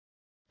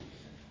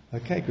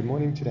Okay, good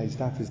morning. Today's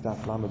daf is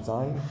daf Lamed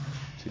Zayin.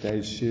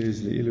 Today's shir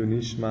is Le'ilu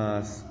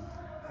Nishmas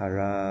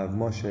Harav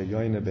Moshe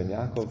Yoina ben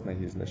Yaakov. May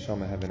his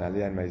neshama have an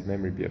aliyah and may his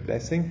memory be a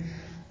blessing.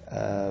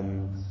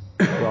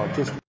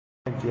 Just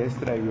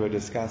yesterday we were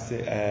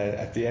discussing,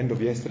 at the end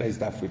of yesterday's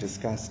daf, we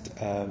discussed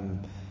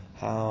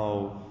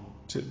how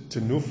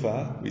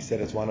tenufa, we said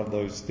it's one of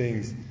those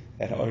things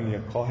that only a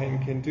kohen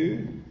can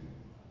do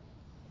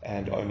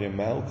and only a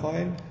male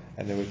kohen,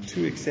 and there were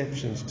two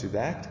exceptions to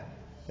that.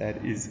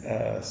 That is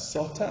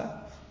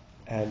Sota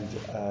and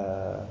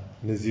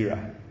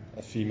Nazira,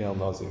 a female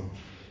Nazir.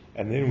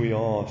 And then we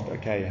asked,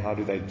 okay, how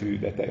do they do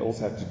that? They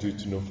also have to do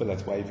tenufa,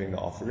 that's waving the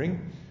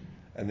offering.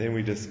 And then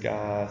we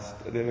discussed,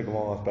 then the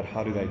Gemara asked, but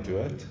how do they do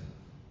it?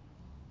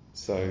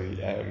 So,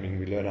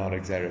 we learn out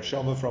Xera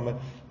Shama from it,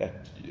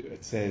 that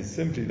it says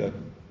simply that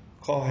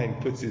Kohen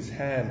puts his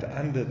hand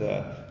under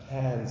the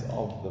hands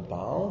of the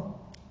Baal,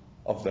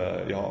 of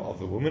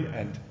the woman,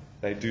 and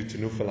they do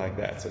tenufa like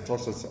that. So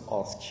Tosfos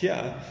asks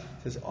here,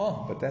 says,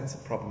 but that's a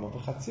problem of a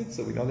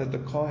chatzitza. We know that the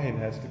kohen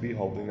has to be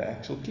holding the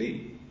actual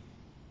kli.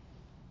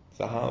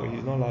 So how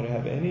he's not allowed to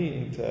have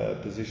any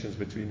interpositions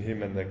between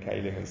him and the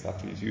kalim and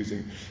stuff he's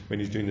using when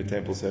he's doing the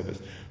temple service.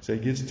 So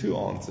he gives two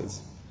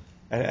answers.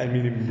 And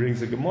he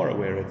brings a Gemara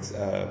where it's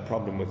a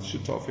problem with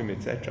shutofim,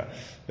 etc.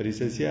 But he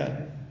says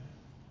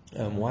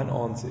one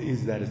answer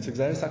is that it's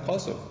Xeris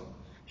HaKosov.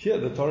 Here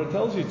the Torah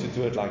tells you to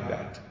do it like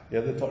that.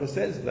 Here the Torah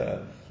says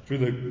through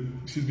the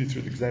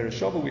Xera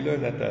Shava, we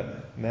learn that the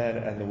man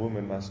and the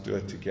woman must do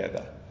it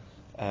together.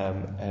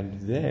 And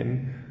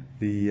then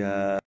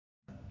the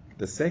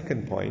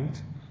second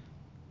point,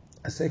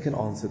 a second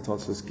answer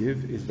Tosfos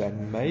give is that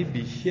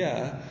maybe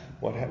here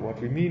what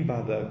we mean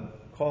by the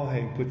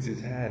kohen puts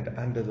his hand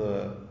under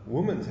the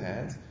woman's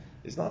hands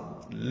is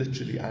not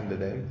literally under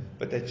them,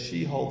 but that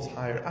she holds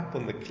higher up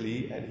on the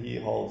kli and he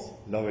holds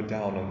lower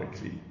down on the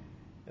kli.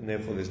 And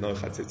therefore there's no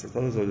chatzitza.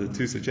 Those are the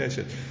two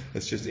suggestions.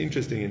 It's just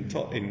interesting in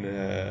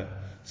Sota,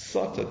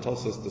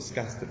 Tosfos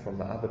discussed it from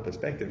the other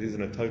perspective.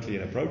 Isn't it totally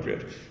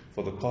inappropriate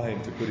for the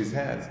kohen to put his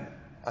hands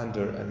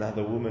under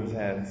another woman's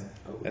hands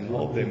and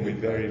hold them? We're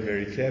very,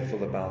 very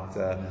careful about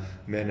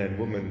men and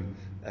women,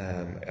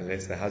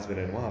 unless they're husband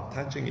and wife,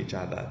 touching each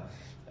other.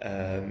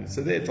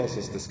 So there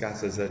Tosfos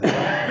discusses that one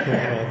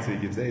answer he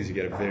gives there is you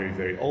get a very,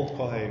 very old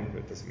kohen,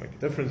 it doesn't make a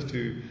difference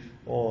to,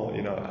 or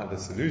other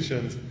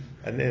solutions.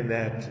 And then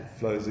that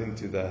flows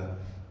into the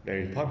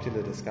very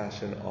popular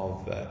discussion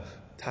of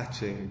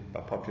touching.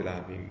 By popular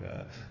I mean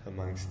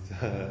amongst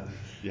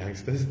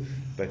youngsters.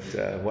 But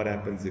what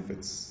happens if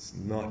it's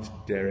not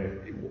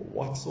derech?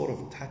 What sort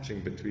of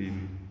touching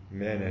between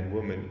man and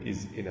woman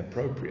is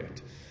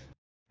inappropriate?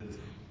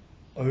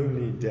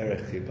 Only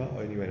derech chiba,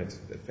 only when it's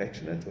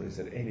affectionate, or is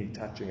it any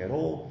touching at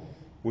all?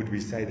 Would we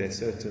say there's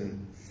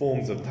certain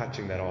forms of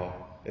touching that are,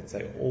 let's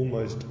say,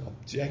 almost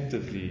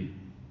objectively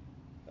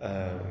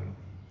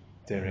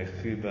derech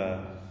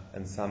chiba,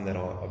 and some that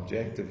are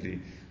objectively,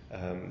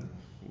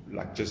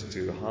 like just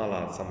to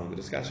highlight some of the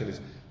discussion, is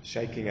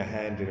shaking a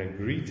hand in a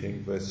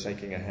greeting versus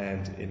shaking a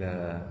hand in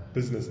a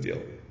business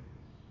deal.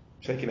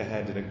 Shaking a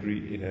hand in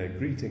a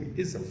greeting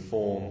is a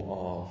form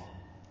of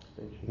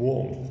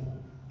warmth.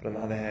 But on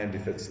the other hand,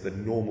 if it's the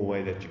normal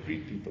way that you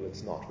greet people,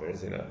 it's not.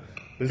 Whereas in a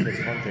business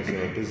context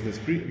or a business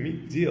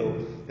deal,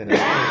 then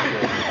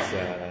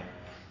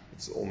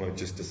it's almost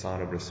just a sign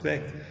of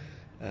respect.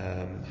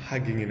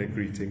 Hugging in a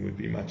greeting would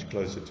be much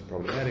closer to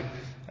problematic.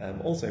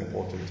 Also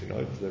important to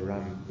note, the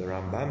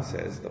Rambam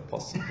says, the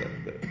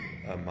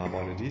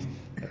Maimonides,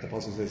 that the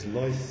Apostle says,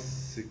 you're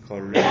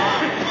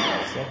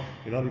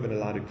not even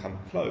allowed to come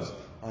close.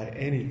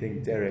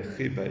 Anything derech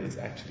chiba is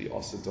actually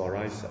osa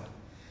d'oraisa.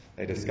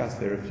 They discuss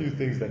there are a few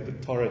things that the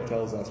Torah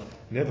tells us,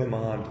 never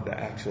mind the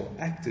actual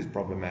act is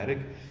problematic,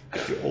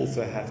 but you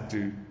also have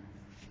to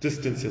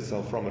distance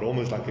yourself from it,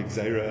 almost like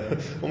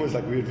almost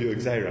like we would view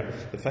Xera.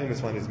 The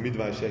famous one is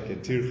midvay sheker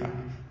tirchak.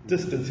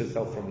 Distance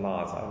yourself from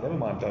lies. Never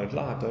mind, don't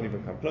lie, don't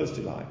even come close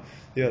to lying.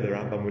 Here the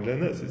Rambam would learn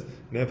this, is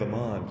never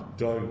mind,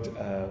 don't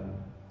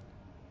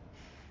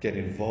get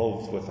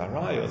involved with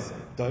hateluyos,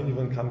 don't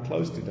even come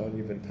close to, don't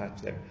even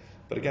touch them.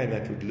 But again,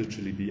 that would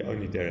literally be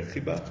only derech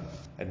chiba,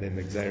 and then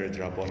the Xera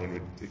Drabonon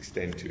would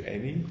extend to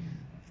any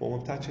form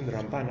of touching. The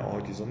Ramban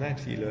argues on that.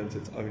 He learns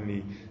it's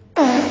only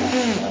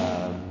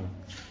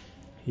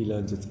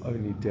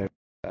derech.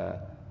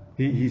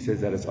 He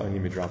says that it's only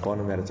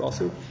midrabanon, that it's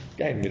also.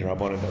 Again,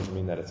 midrabanon doesn't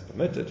mean that it's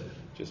permitted. It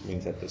just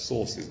means that the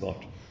source is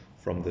not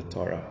from the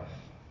Torah.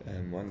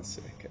 One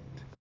second.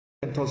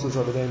 And Tosfos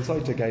over there in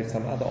Sota gave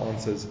some other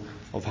answers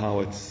of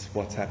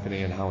what's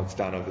happening and how it's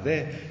done over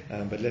there.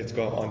 But let's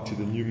go on to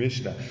the new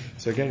Mishnah.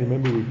 So again,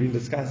 remember we've been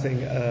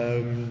discussing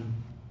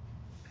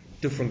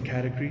different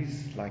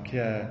categories, like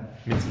here,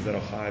 mitzvahs that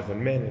are chayav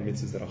on men and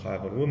mitzvahs that are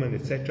chayav on women,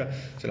 etc.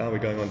 So now we're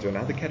going on to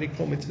another category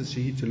called mitzvahs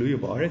hateluyos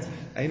ba'aretz,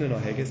 ein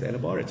noheges ela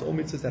ba'aretz. All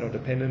mitzvahs that are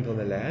dependent on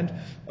the land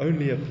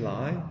only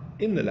apply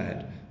in the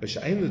land. If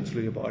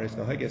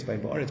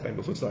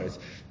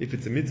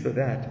it's a mitzvah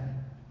that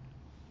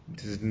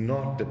it is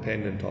not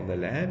dependent on the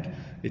land,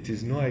 it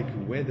is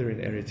noig whether in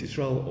Eretz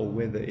Yisrael or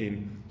whether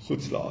in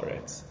Chutz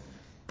La'aretz.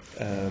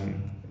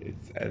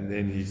 And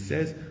then he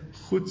says,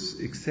 Chutz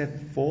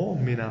except for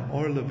Mina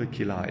Orla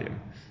v'Kilayim,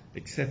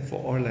 except for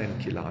Orla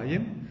and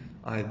Kilayim,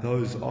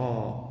 those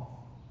are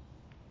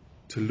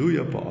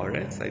Teluya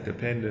ba'aretz, they're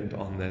dependent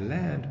on the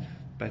land,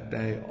 but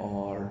they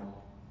are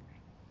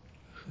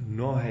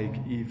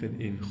noheg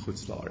even in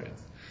Chutz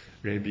La'aretz.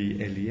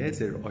 Rabbi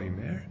Eliezer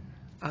Oimer,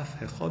 Af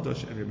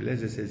hechodosh, and Rabbi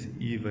Eliezer says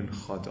even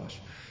chodosh.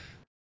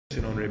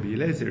 On Rabbi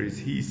Eliezer, is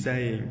he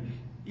saying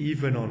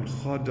even on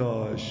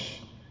chodosh?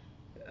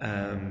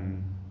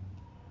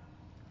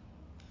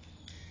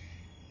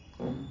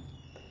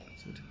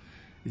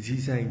 Is he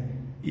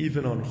saying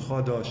even on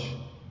chodosh,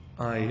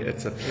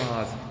 it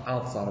applies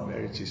outside of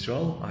Eretz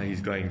Yisrael,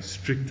 he's going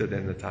stricter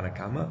than the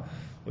Tanakama?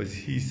 Or is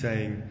he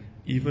saying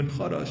even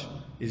chodosh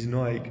is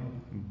noig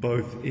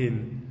both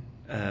in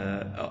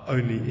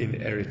only in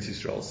Eretz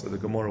Yisrael? So the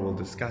Gemara will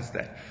discuss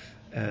that.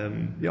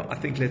 I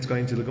think let's go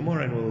into the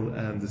Gemara and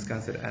we'll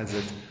discuss it as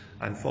it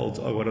unfolds.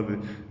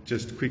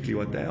 Just quickly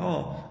what they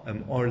are.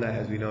 Orla,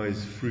 as we know,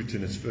 is fruit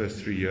in its first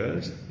 3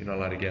 years. You're not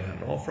allowed to get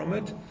hana from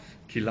it.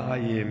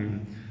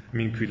 Kilayim,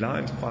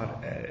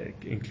 Kilayim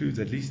includes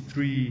at least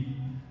 3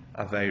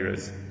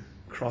 aveiras: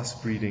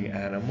 crossbreeding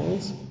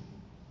animals,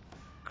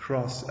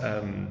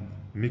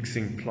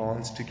 mixing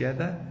plants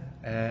together,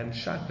 and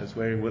shatnez,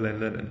 wearing wool and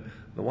linen.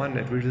 The one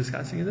that we're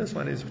discussing in this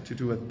one is to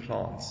do with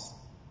plants.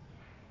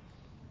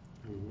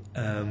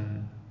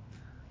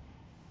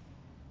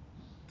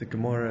 The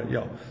Gemara,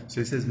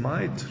 so it says,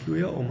 "My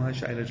tluya or my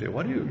shayla tluya."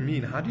 What do you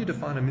mean? How do you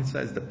define a mitzvah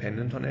as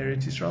dependent on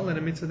Eretz Yisrael and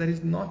a mitzvah that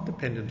is not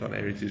dependent on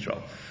Eretz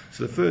Yisrael?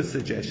 So the first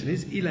suggestion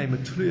is, "Ilay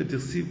matluya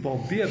d'chsiv bo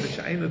bia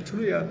v'shayla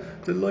tluya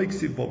d'lo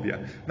y'chsiv bo bia."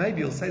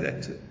 Maybe you'll say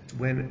that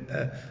when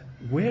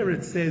where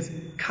it says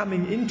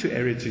coming into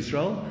Eretz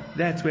Yisrael,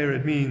 that's where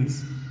it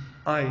means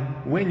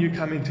when you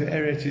come into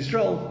Eretz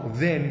Yisrael,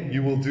 then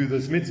you will do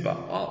this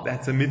mitzvah.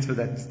 That's a mitzvah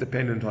that's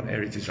dependent on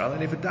Eretz Yisrael.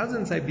 And if it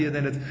doesn't say bia,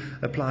 then it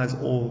applies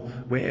all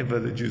wherever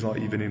the Jews are,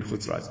 even in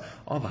Chutz La'aretz.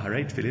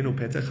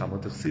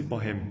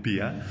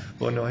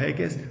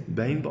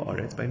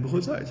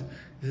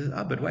 He says,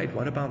 but wait,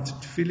 what about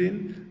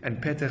tefillin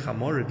and petech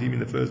hamor, redeeming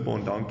the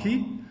firstborn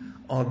donkey?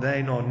 Are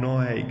they not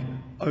noheg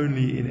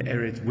only in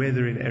Eretz,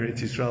 whether in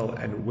Eretz Yisrael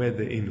and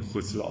whether in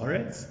Chutz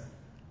La'aretz?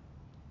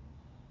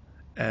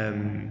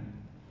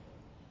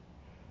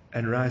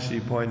 And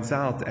Rashi points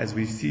out, as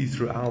we see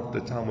throughout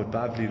the Talmud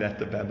Bavli, that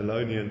the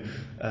Babylonian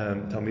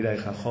Talmidei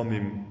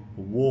Chachomim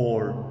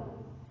wore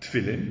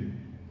tefillin,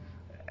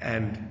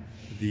 and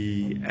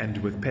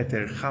with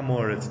Peter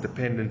Chamor, it's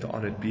dependent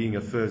on it being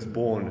a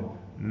firstborn,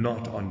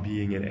 not on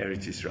being in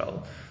Eretz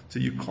Yisrael. So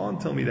you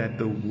can't tell me that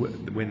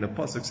when the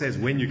pasuk says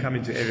when you come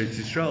into Eretz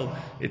Yisrael,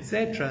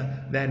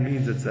 etc., that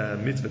means it's a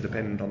mitzvah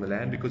dependent on the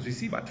land, because we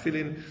see by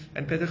tefillin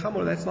and Peter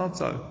Chamor that's not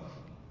so.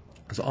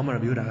 So Amar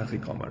Rabbi Yehuda Hachi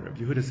Kamar.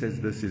 Rabbi Yehuda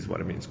says this is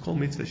what it means. Kol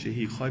mitzvah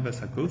shehi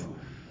choybas hakuf.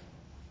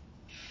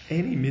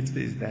 Any mitzvah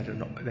is that's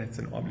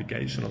an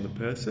obligation on the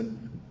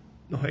person.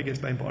 Noheges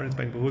bein ba'aretz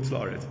bein b'chutz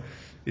la'aretz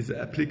is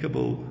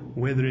applicable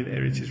whether in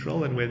Eretz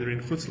Yisrael and whether in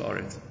Chutz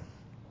La'aretz.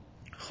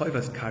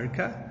 Choybas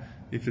karka,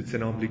 if it's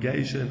an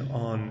obligation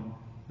on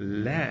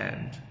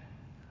land,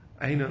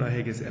 eino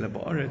noheges ela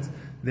ba'aretz,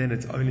 then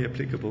it's only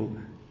applicable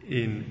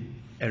in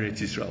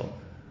Eretz Yisrael.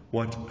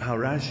 How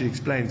Rashi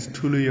explains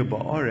tuluya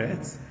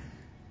ba'aretz.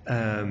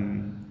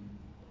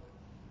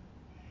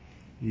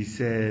 He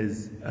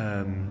says,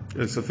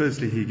 so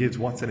firstly he gives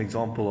what's an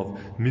example of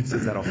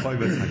mitzvahs that are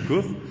choybas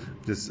hakuf.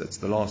 It's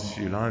the last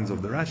few lines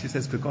of the Rashi. He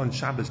says, Kagon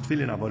Shabbos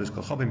Tefillin Avodas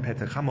Kochavim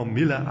Petech Chamo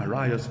Mila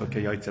Arayos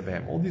V'Keyotze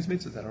Behem. All these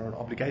mitzvahs that are an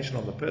obligation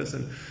on the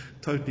person,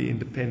 totally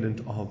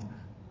independent of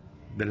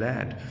the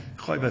land.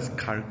 Choybas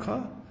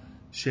Karka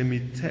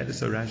Shemitel.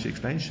 So Rashi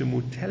explains,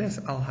 Shemuteles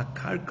Al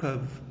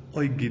Hakarka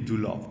Oy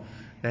Gidulov.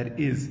 That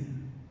is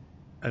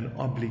an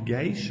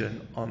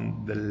obligation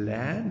on the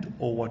land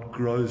or what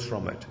grows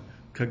from it.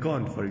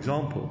 Kagon, for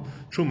example,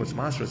 Trumas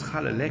Masras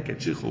Chala Leket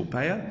Shichu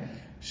Paya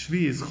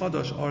Shvi is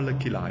Chodosh Orla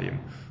Kilayim.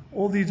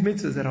 All these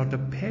mitzvahs that are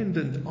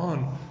dependent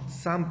on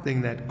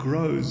something that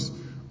grows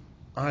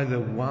either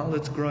while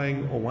it's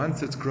growing or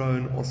once it's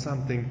grown, or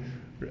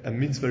a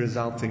mitzvah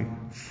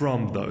resulting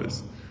from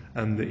those.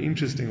 And the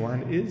interesting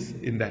one is,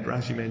 in that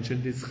Rashi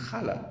mentioned, is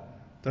Chala.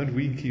 Don't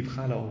we keep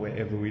challah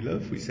wherever we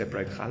live? We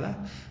separate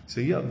challah.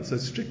 So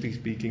strictly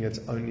speaking, it's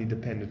only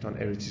dependent on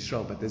Eretz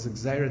Yisrael. But there's a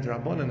Gzeira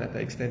D'Rabbanan that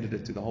they extended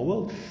it to the whole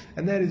world.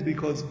 And that is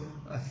because,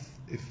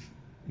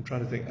 I'm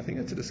trying to think, I think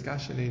it's a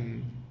discussion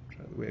in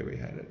where we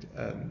had it.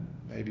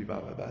 Maybe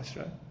Baba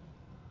Basra.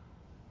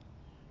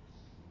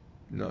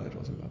 No, it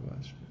wasn't Baba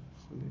Basra.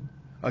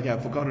 Okay,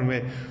 I've forgotten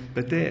where.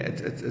 But there,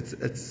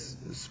 it's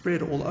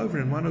spread all over.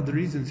 And one of the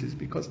reasons is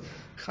because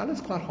challah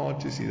is quite hard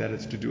to see that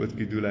it's to do with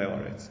Gidulei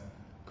Oretz.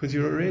 Because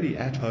you're already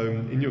at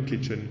home in your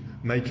kitchen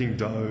making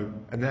dough,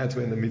 and that's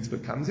when the mitzvah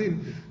comes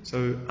in.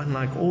 So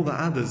unlike all the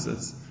others,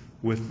 it's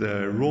with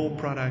the raw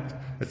product.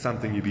 It's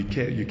something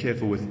you're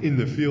careful with in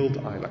the field,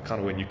 like kind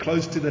of when you're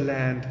close to the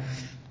land,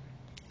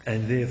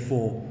 and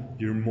therefore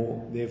you're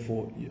more,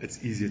 therefore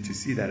it's easier to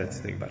see that it's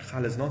a thing. But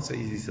Chal is not so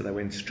easy, so they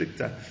went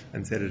stricter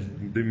and said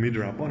the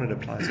midrabbanan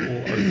applies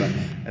all over,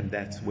 and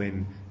that's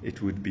when it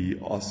would be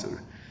asur.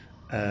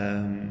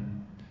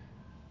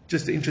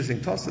 Just an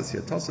interesting Tosfos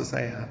here.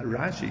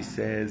 Rashi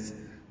says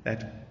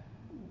that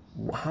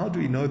how do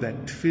we know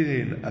that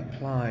tefillin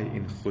apply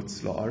in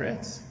Chutz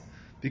La'aretz?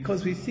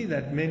 Because we see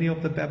that many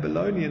of the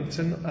Babylonians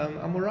and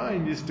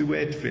Amoraim used to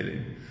wear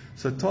tefillin.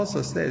 So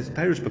Tosfos says,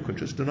 Perish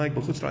b'kuntrus, Dunaik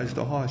b'chutz la'aretz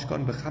doha,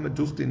 Ashkan b'chamed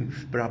duchtin,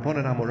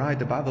 b'Rabbanan Amorai,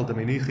 the Bavel, the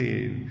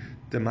Menichi,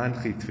 the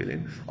Manchi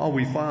tefillin. Oh,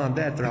 we found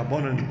that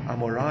Rabbanan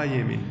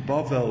Amoraim in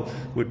Bavel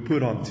would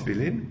put on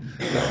tefillin.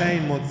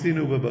 L'chein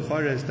motzinu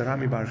b'Bechares, the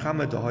Rami Bar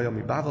Chama, the Hoya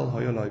mi Bavel,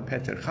 Hoya loy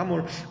Peter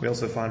Chamor. We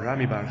also found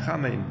Rami Bar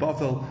Chama in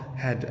Bavel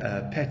had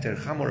Peter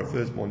Chamor, a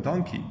firstborn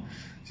donkey.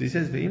 So he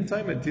says,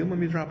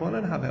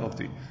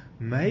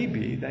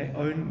 Maybe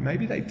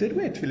they did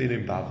wear tefillin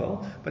in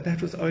Bavel, but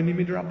that was only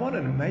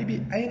midrabanan. Maybe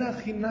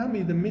Einach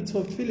Hinami, the mitzvah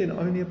of tefillin,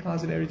 only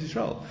applies in Eretz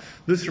Yisrael.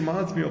 This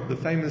reminds me of the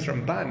famous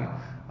Ramban.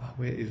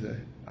 Where is it?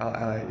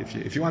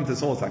 If you want the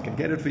source, I can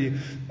get it for you.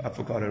 I've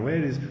forgotten where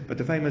it is. But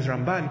the famous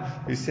Ramban,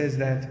 who says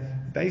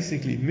that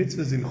basically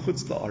mitzvahs in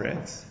Chutz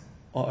La'aretz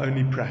are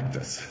only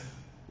practice.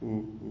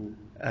 In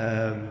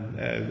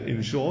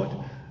short,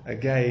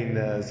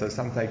 again, so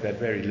some take that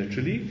very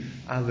literally.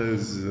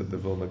 Others, the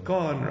Vilna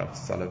Gaon, Rav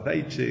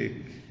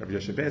Soloveitchik, Rav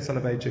Yoshe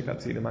Soloveitchik,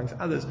 I've seen amongst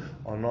others,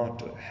 are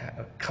not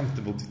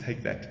comfortable to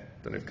take that. I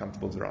don't know if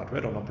comfortable is the right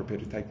word. Are not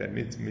prepared to take that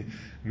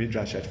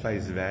midrash at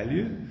face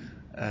value.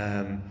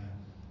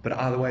 But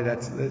either way,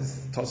 that's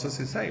Tosfos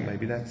is saying.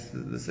 Maybe that's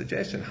the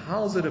suggestion.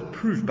 How is it a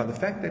proof? By the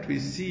fact that we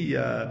see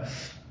a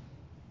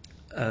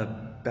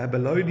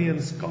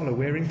Babylonian scholar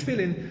wearing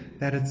tefillin,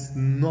 that it's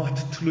not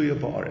tluya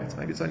ba'aretz.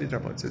 Maybe it's only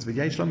drabbanan. It says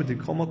v'yesh lamed in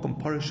kol makom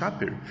parah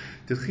shapir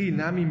dechi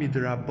nami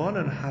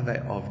midrabbanan have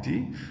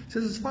avdi. It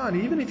says it's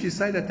fine, even if you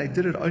say that they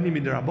did it only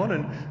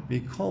midrabbanan.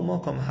 Mikol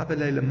makom have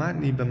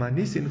le'lematni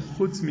b'manisin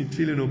chutz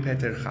mitfillin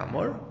u'peter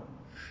chamor.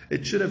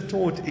 It should have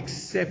taught it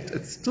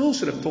still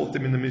should have taught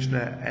them in the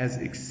Mishnah as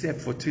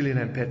except for tefillin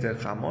and peter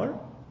chamor.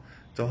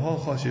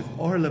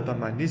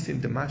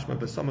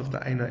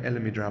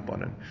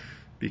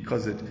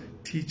 Because it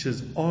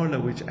teaches orla,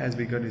 which as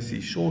we're going to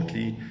see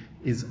shortly,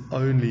 is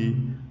only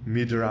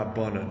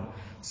midrabanan.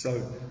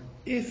 So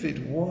if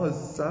it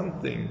was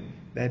something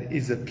that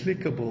is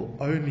applicable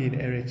only in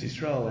Eretz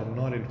Yisrael and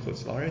not in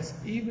Chutz La'aretz,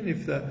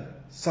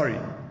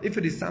 if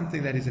it is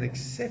something that is an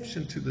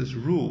exception to this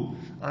rule,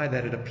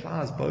 that it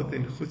applies both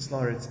in Chutz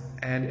La'aretz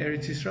and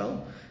Eretz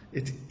Yisrael,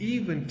 it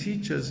even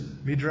teaches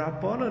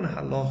midrabanan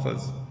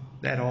halachas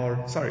that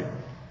are,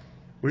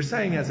 we're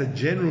saying as a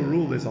general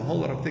rule, there's a whole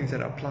lot of things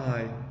that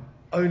apply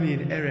only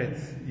in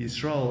Eretz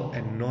Yisrael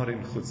and not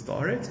in Chutz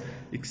La'aretz,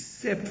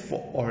 except for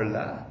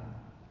Orla.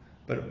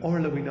 But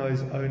Orla we know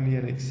is only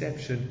an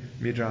exception,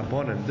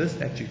 midrabanan. This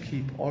that you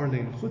keep Orla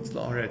in Chutz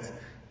La'aretz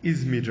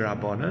is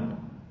midrabanan.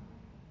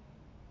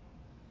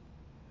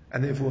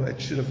 And therefore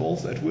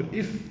it would,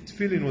 if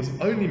tefillin was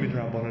only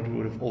midrabanan, it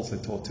would have also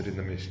taught it in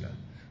the Mishnah.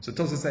 So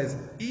Tosfos says,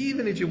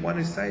 even if you want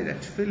to say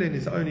that tefillin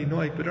is only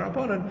noik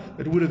midrabanan,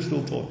 it would have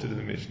still taught it in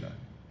the Mishnah.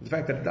 The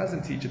fact that it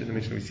doesn't teach it in the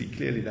Mishnah, we see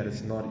clearly that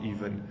it's not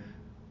even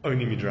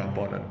only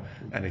midrabanan,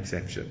 an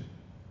exception.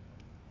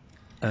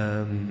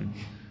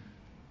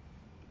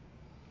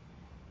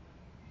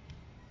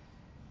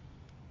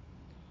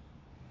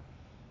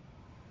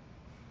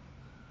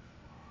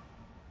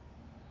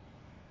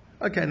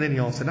 Okay, and then he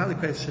asks another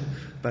question,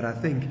 but I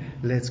think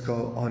let's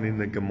go on in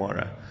the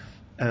Gemara.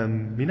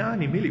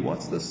 Minani Mili,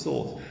 what's the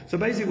source? So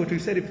basically what we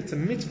said, if it's a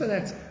mitzvah,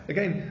 that's,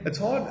 again, it's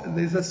hard,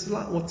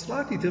 what's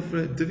slightly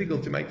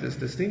difficult to make this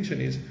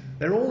distinction is,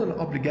 they're all an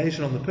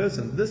obligation on the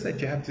person. This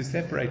that you have to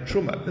separate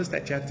truma, this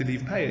that you have to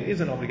leave payah is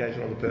an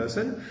obligation on the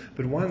person,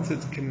 but once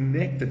it's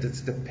connected,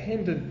 it's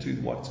dependent to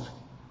what's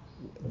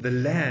the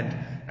land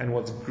and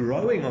what's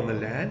growing on the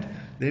land,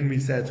 then we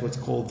say it's what's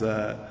called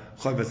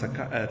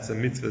it's a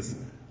mitzvah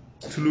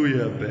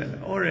tluya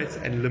be'oretz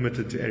and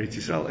limited to Eretz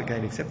Yisrael,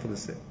 again, except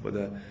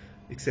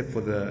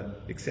for the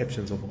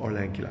exceptions of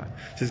Orla and Gilad.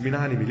 It says,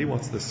 Minani Mili,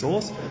 what's the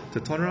source? To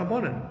Torah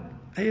Rabbanan.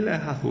 Eila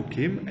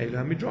hachukim,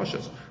 eila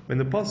midrashas. When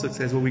the pasuk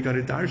says, well, we go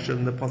to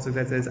Darshan, the pasuk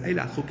that says,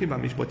 Eila hachukim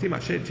v'mishpatim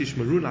asher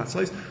tishmeru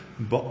la'asos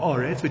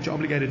ba'aretz, which are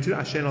obligated to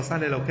asher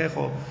nosan elokei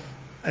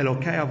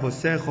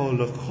avosecho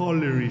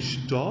l'chol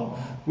rishta,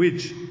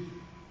 which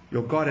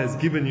your God has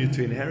given you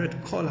to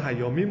inherit, kol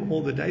hayomim,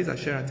 all the days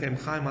asher atem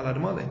chaim al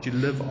adamah, that you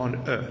live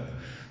on earth.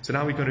 So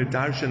now we're going to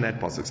darshan that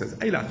pasuk. Says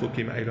Eila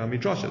chukim, eila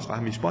midrashas,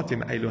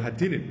 v'hamishpatim, eilu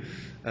hadinim.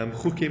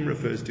 Chukim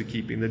refers to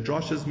keeping the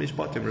drashas,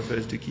 mishpatim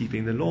refers to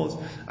keeping the laws.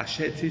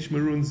 Asher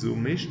tishmerun zu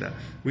mishnah,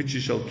 which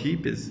you shall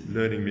keep is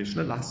learning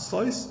mishnah.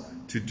 Lasos,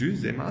 to do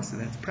zemas,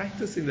 and that's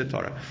practicing the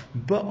Torah.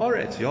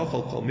 Ba'aretz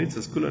yachol kol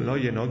mitzvahs kulan lo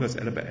yenogos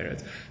ela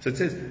ba'eretz. So it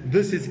says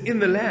this is in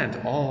the land.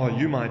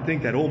 You might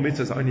think that all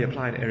mitzvahs only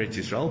apply in Eretz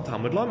Yisrael.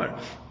 Talmud Lomer,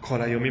 kol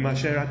hayomim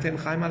asher atem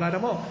chaim al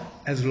adamah,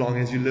 as long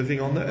as you're living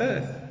on the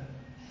earth.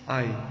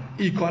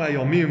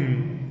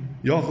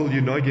 it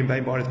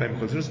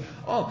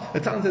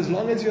sounds as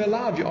long as you're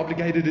alive, you're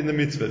obligated in the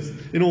mitzvahs,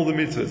 in all the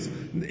mitzvahs,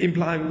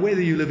 implying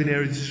whether you live in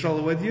Eretz Yisrael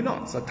or whether you're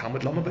not. So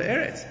Talmud Lama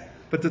Be'eretz.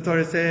 But the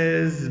Torah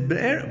says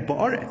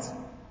Be'eretz.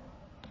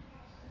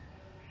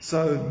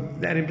 So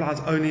that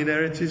implies only in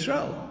Eretz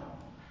Yisrael.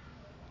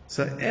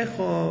 So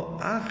Echo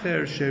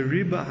Acher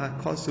Sheriba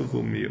HaKosuv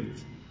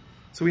U'Miyut.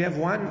 So we have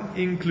one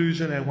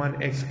inclusion and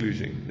one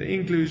exclusion. The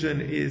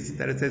inclusion is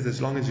that it says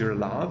as long as you're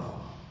alive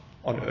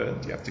on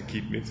earth, you have to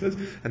keep mitzvahs.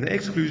 And the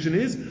exclusion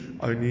is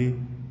only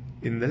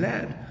in the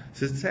land.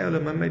 So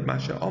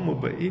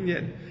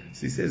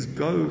he says,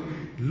 go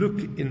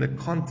look in the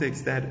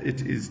context that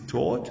it is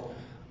taught.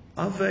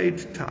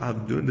 Aveit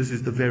ta'avdun. This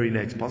is the very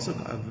next pasuk.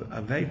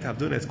 Aveit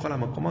ta'avdun es kol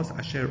hamakomos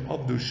asher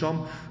avdu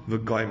sham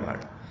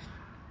v'goymar.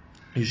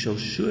 You shall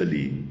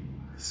surely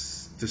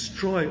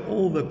destroy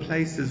all the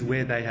places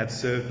where they have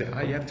served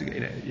there. You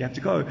have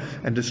to go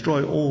and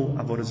destroy all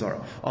avodah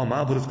zarah.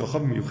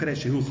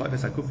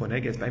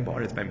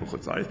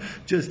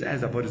 Just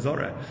as avodah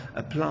zarah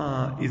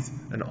is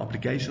an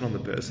obligation on the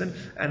person,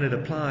 and it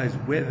applies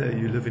whether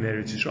you live in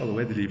Eretz Yisrael or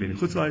whether you live in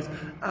Chutz La'aretz.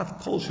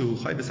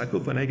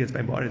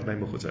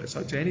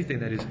 So to anything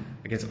that is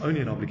against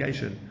only an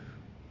obligation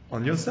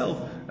on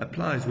yourself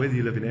applies whether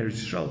you live in Eretz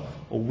Yisrael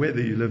or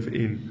whether you live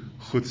in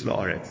Chutz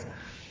La'aretz.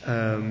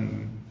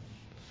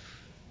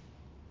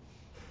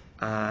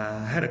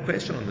 I had a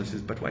question on this,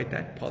 but wait,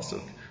 that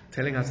pasuk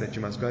telling us that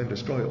you must go and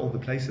destroy all the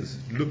places,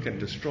 look and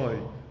destroy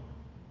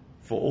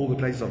for all the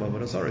places of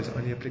Avodah Zarah is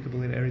only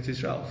applicable in Eretz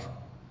Yisrael.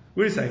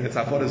 We're saying it's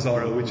Avodah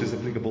Zarah which is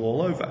applicable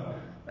all over.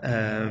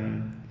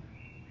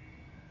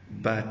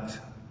 But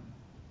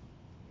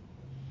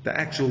the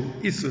actual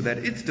issue that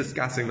it's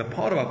discussing, the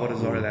part of Avodah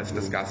Zarah that's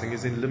discussing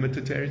is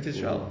limited to Eretz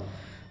Yisrael.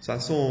 So I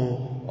saw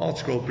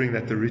ArtScroll bring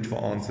that the Ritva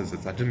answers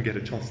it. I didn't get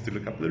a chance to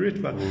look up the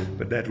Ritva,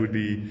 but that would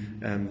be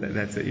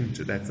that's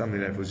something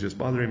that was just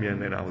bothering me, and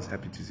then I was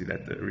happy to see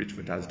that the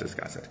Ritva does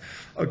discuss it.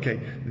 Okay,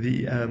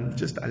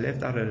 I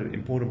left out an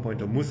important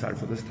point on Musar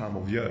for this time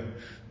of year.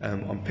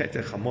 On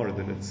Petech Hamor,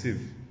 the Netziv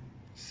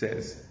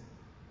says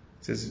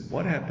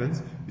what happens?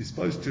 You're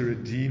supposed to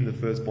redeem the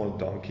firstborn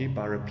donkey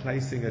by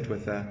replacing it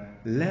with a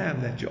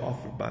lamb that you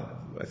offer,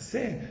 a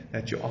seh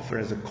that you offer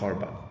as a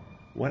korban.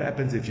 What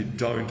happens if you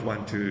don't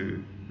want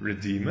to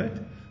redeem it?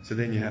 So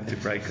then you have to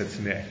break its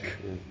neck.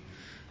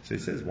 So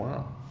he says,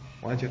 wow,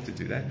 why do you have to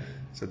do that?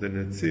 So the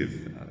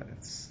Netziv,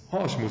 it's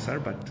harsh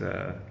musar, but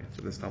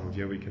for this time of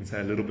year we can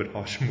say a little bit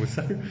harsh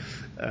musar.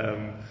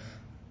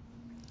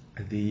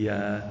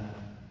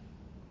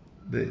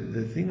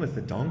 The thing with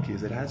the donkey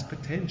is it has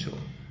potential.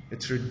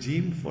 It's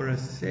redeemed for a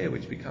seh,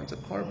 which becomes a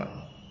korban.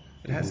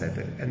 It has that,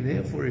 and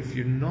therefore, if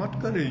you're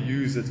not going to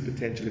use its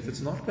potential, if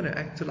it's not going to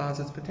actualize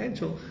its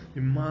potential,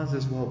 you might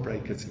as well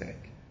break its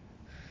neck.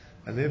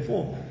 And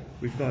therefore,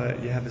 you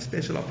have a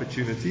special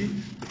opportunity.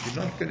 If you're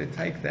not going to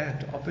take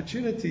that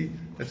opportunity,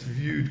 that's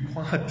viewed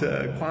quite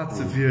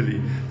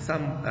severely.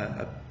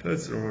 A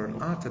person or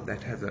an item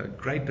that has a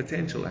great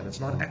potential and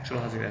it's not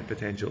actualizing that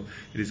potential,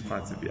 it is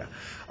quite severe.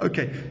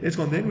 Okay, let's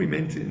go on. Then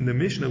in the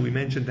Mishnah we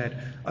mentioned that,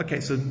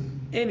 so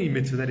any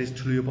mitzvah that is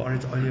tuluya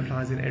ba'aretz only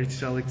applies in Eretz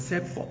Yisrael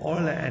except for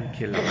Orla and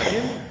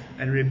Kilayim,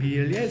 and Rabbi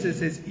Eliezer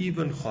says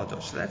even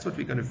Chodosh. So that's what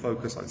we're going to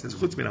focus on. It says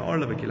Chutz min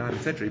Orla v'Kilayim,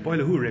 etc.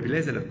 Rabbi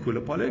Eliezer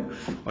lekula polig,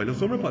 or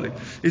lechumra polig.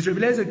 Is Rabbi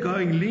Eliezer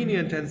going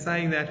lenient and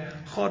saying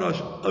that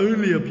Chodosh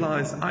only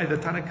applies, either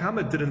Tanna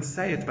Kama didn't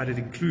say it, but it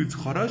includes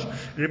Chodosh,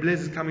 and Rabbi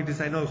Eliezer is coming to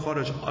say no,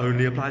 Chodosh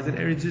only applies in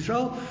Eretz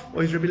Yisrael,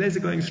 or is Rabbi Eliezer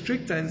going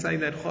stricter and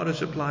saying that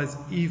Chodosh applies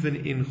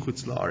even in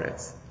Chutz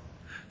La'aretz?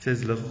 It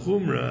says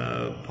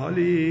lechumra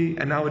pali,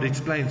 and now it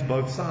explains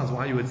both sides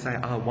why you would say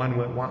one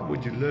word. Why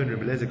would you learn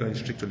Rabbi Eliezer going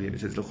strictly? And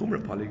it says lechumra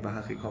pali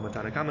v'hachi kama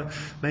Tanna Kama.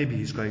 Maybe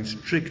he's going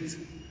strict.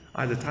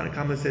 Either Tanna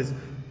Kama says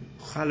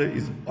challah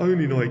is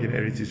only noeg in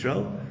Eretz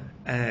Yisrael,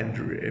 and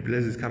Rabbi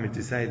Eliezer is coming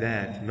to say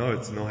that no,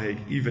 it's noeg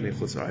even in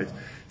Chutz La'aretz. It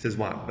says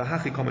why?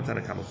 V'hachi kama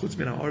Tanna Kama chutz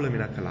min ha'orla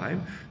min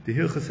ha'kalayim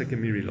dehilchas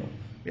ha'kemiri lo.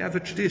 We have a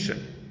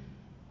tradition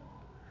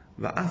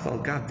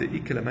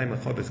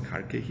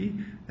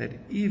that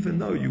even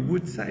though you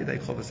would say they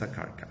chovas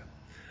hakarka,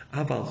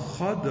 aval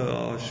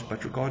chodosh,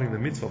 but regarding the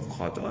mitzvah of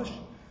chodosh,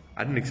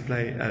 I didn't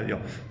explain.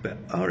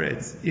 But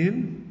aretz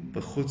in,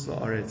 b'chutz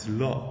la'aretz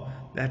lo,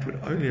 that would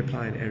only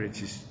apply in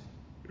Eretz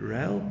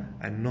Yisrael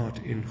and not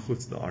in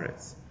chutz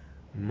la'aretz.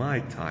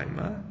 My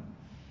timer.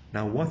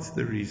 Now, what's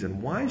the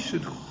reason? Why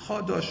should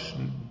chodosh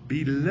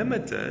be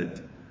limited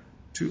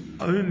to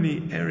only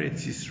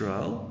Eretz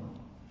Yisrael?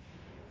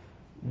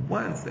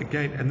 Once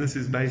again, and this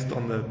is based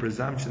on the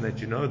presumption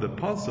that you know the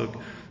pasuk,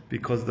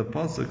 because the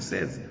pasuk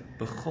says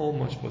b'chol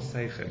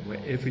moshposeichem,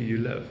 wherever you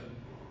live,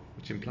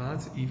 which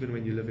implies even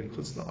when you live in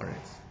Chutz La'aretz.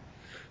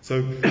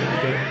 So the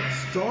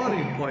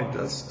starting point,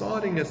 the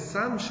starting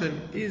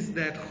assumption is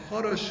that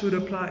Chodosh should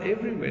apply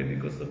everywhere,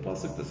 because the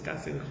pasuk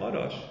discussing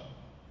Chodosh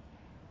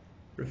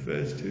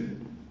refers to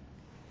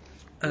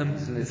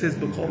it says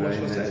b'chol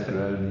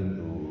moshposeichem.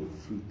 Or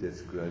fruit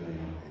that's grown in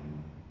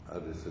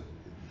others.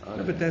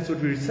 No, but that's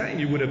what we were saying.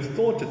 You would have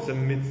thought it's a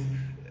mitzvah.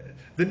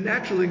 The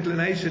natural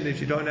inclination,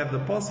 if you don't have the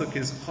pasuk,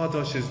 is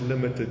Chodosh is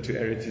limited to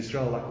Eretz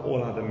Yisrael, like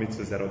all other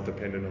mitzvahs that are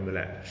dependent on the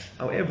land.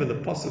 However, the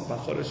pasuk by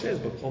Chodosh says,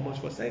 "B'chol mosh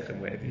v'seichem,"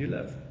 wherever you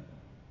live.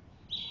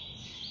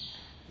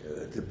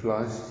 It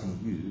applies to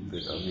you,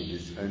 but I mean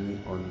it's only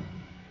on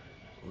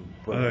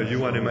you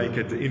want to make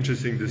it an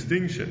interesting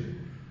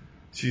distinction.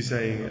 She's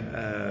saying,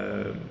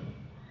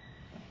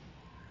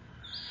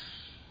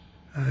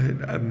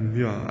 I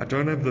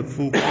don't have the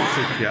full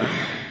pasuk here,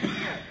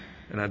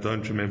 and I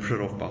don't remember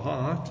it off by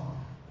heart.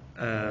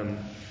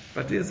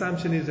 But the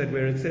assumption is that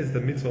where it says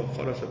the mitzvah of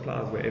Chodosh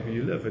applies wherever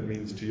you live, it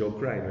means to your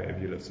grain wherever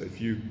you live. So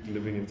if you're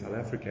living in South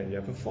Africa and you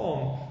have a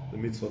farm, the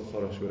mitzvah of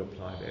Chodosh would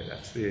apply there.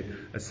 That's the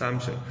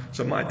assumption.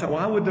 So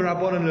why would the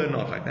Rabbanan learn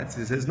not like that?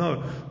 It says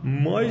no.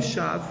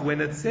 Moishav, when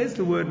it says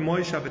the word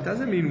Moishav, it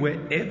doesn't mean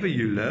wherever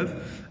you live.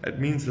 It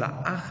means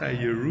La'acha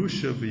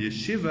Yerusha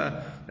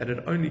v'Yeshiva, that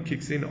it only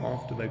kicks in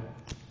after they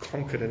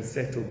conquered and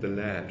settled the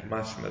land.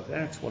 Mashma.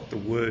 That's what the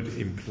word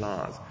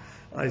implies.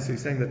 So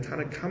he's saying that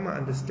Tanna Kama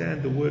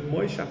understand the word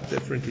Moishav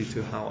differently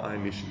to how I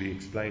initially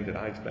explained it.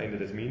 I explained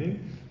it as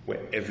meaning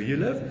wherever you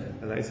live,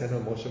 and they said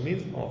no, Moishav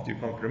means after you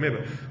conquer.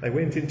 Remember, they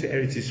went into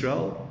Eretz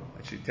Yisrael,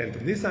 actually 10th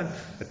of Nisan.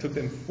 It took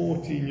them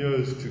 14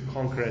 years to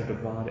conquer and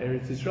divide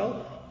Eretz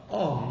Yisrael.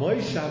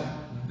 Moishav,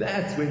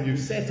 that's when you've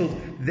settled,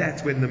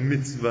 that's when the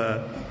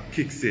mitzvah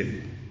kicks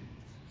in.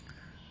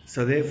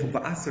 So therefore,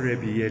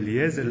 Rebbe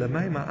Eliezer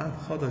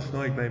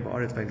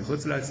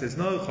says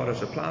no,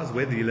 Chodosh applies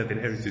whether you live in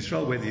Eretz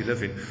Yisrael, whether you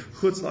live in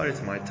Chutz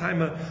La'aretz, my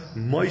timer,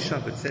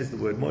 Moishav, it says the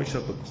word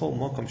Moishav, B'chol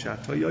mokom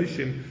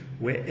hateluyos,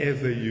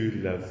 wherever you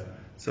live.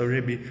 So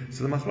the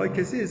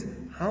machlokes is,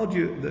 how do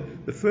you,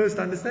 the first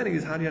understanding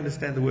is, how do you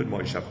understand the word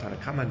Moishav? Tanna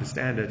Kama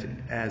understand it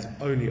as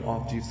only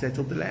after you've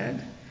settled the land,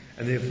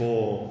 and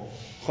therefore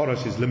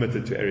Chodosh is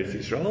limited to Eretz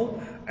Yisrael,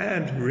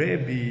 and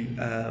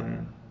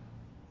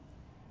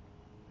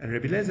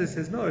Rabbi Eliezer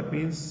says, no, it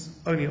means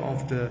only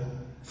after,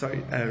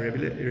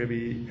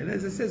 Rabbi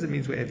Eliezer says it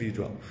means wherever you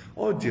dwell.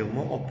 Or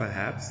Dilma, or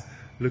perhaps,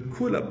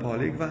 Lekula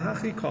Polig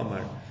Vahachi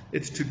Kamar.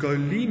 It's to go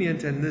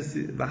lenient, and this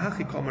is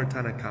Vahachi Kamar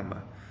Tanna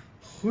Kama.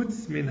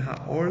 Chutz min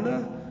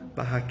ha'orla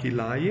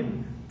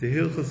Vahakilayim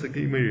Tehilchus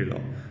Akimirilo.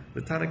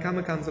 The Tanna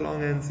Kama comes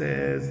along and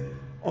says,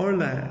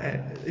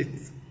 Orla,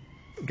 it's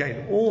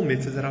again, all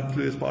mitzvahs that are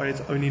hateluyos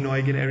ba'aretz only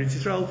noig in Eretz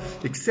Yisrael,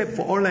 except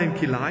for Orla and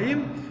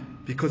Kilayim,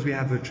 because we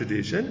have a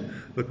tradition.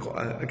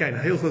 Again,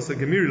 Hilchos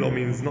Gemirilo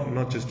means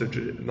not just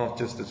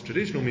as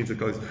traditional, means it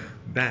goes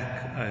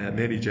back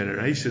many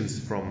generations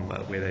from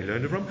where they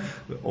learned it from,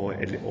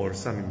 or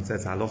some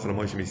says Halacha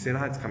Moshe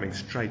Sinai. It's coming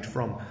straight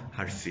from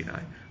Har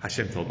Sinai.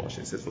 Hashem told Moshe.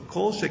 It says for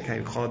Kol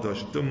Shekain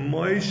Chodosh the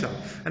Moshe,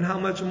 and how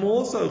much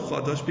more so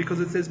Chodosh because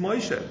it says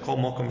Moshe Kol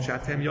Mokom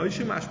Shatem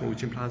Yoshim Mashma,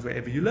 which implies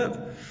wherever you live.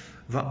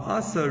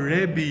 Va'asa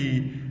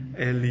Rebbe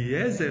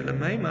Eliezer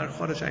l'meimar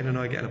Chodosh eino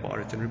noeg ela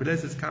ba'aretz. And Rebbe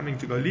Eliezer is coming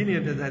to go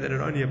lenient and say that it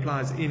only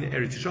applies in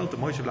Eretz Yisrael. To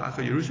Moishav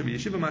la'acha Yerusha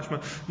v'Yeshiva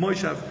mashma.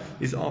 Moishav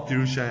is after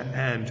Yerusha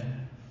and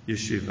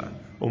Yeshiva.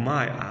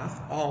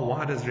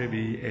 Why does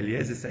Rebbe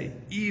Eliezer say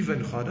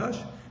even Chodosh?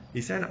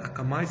 He's saying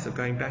akamaisa,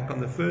 going back on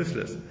the first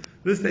list.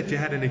 This that you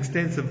had an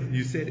extensive,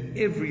 you said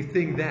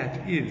everything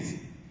that is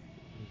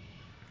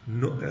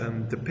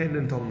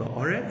dependent on the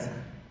Oretz.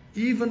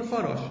 Even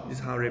Chodosh is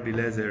how Rebbe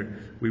Eliezer,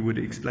 we would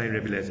explain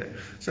Rebbe Eliezer.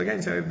 So again,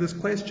 if this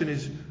question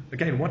is,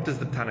 again, what does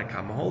the Tanna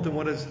Kama hold and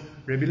what does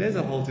Rebbe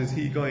Eliezer hold? Is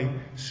he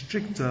going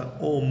stricter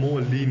or more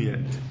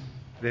lenient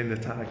than the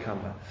Tanna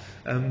Kama?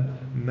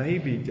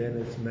 Maybe,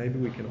 Dennis,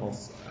 we can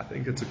ask, I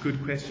think it's a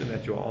good question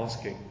that you're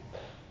asking.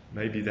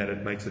 Maybe that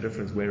it makes a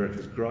difference where it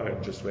was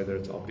grown, just whether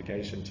it's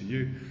obligation to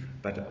you.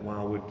 But why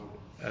I would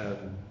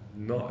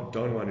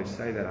don't want to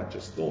say that, I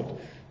just thought,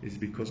 is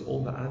because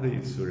all the other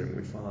Yisurim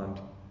we find,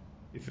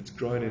 if it's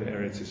grown in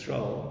Eretz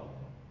Yisrael,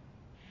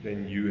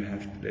 then you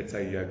have, let's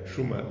say you have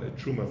truma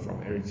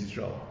from Eretz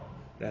Yisrael.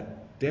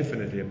 That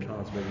definitely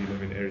applies whether you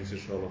live in Eretz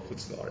Yisrael or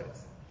Chutz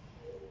La'aretz.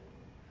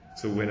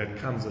 So when it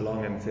comes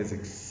along and says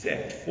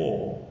except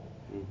for,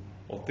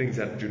 or things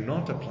that do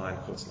not apply in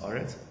Chutz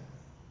La'aretz,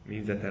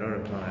 means that they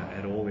don't apply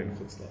at all in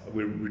Chutz La'aretz.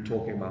 We're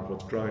talking about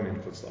what's grown in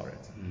Chutz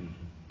La'aretz.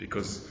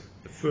 Because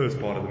the first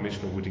part of the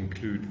Mishnah would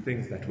include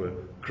things that were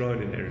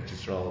grown in Eretz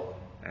Yisrael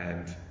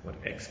and what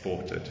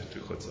exported to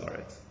Chutz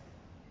La'aretz.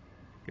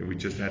 We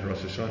just had Rosh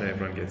Hashanah.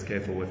 Everyone gets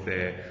careful with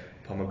their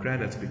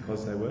pomegranates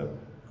because they were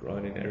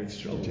grown in Eretz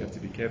Yisrael. You have to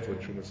be careful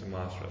with Trumas and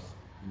Mashras.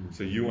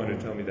 So you want to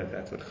tell me that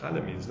that's what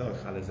Chala means? No,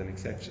 Chala is an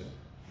exception.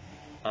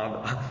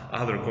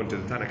 Either according to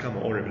the Tanna Kama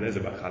or Rebbe Eliezer,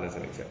 but Chala is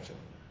an exception.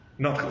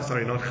 Not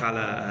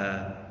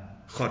Chala,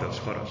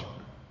 Chodosh.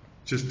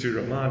 Just to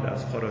remind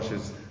us, Chodosh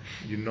is,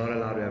 you're not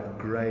allowed to have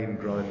grain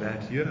grown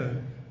that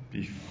year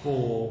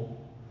before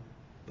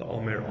the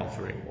Omer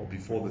offering, or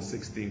before the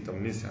 16th of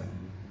Nisan.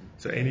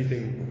 So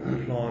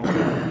anything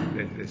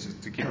planted, it's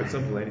just to keep it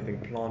simple,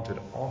 anything planted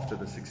after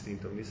the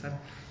 16th of Nisan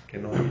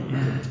cannot be eaten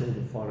until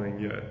the following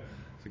year.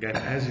 So again,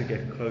 as you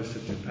get closer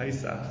to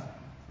Pesach,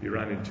 you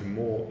run into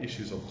more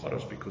issues of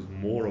Chodosh because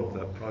more of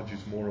the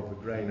produce, more of the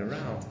grain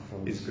around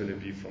is going to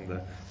be from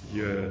the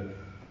year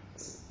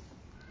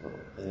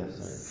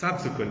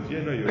Subsequent,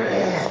 you're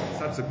right.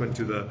 Subsequent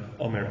to the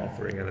Omer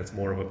offering, and it's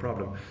more of a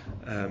problem.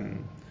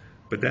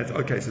 But that's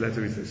okay. So that's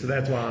what we say. So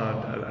that's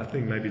why I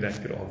think maybe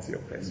that could answer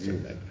your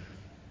question. Then.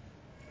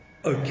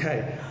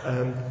 Okay,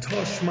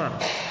 Toshma,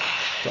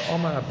 the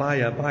Omar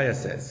Abaya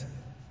says.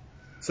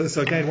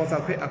 So again, what's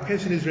our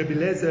question is, Rebbe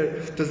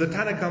Lezer, does the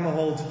Tanakama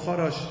hold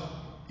Chodosh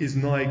is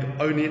noig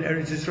only in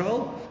Eretz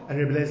Yisrael, and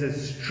Rebbe Lezer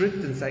is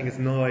strict in saying it's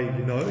noig,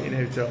 in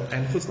Eretz Yisrael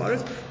and Chutz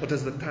La'aretz, or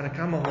does the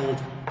Tanakama hold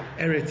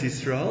Eretz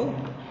Yisrael,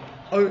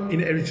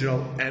 in Eretz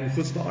Yisrael and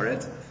Chutz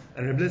La'aretz?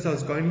 And Rebbe Lezer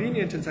is going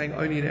lenient and saying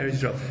only in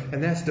Eretz Yisrael,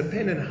 and that's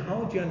dependent.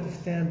 How do you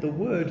understand the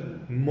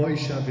word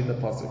Moishav in the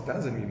pasuk?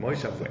 Doesn't mean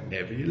Moishav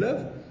wherever you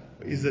live.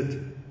 Is it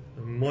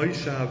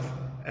Moishav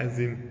as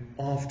in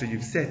after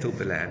you've settled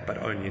the land, but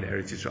only in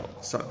Eretz Yisrael?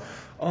 So,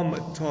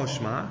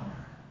 Toshma,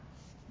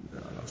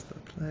 I lost the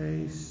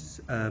place.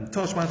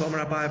 Toshma, the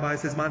Omer Abai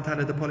says, Man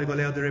Tana the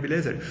Polygoleo de Rebbe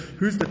Lezer.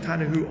 Who's the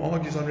Tana who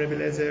argues on Rebbe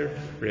Lezer?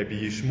 Rebbe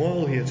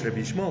Yishmael. Here it's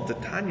Rebbe Yishmael. The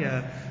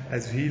Tanya,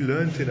 as he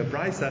learned in a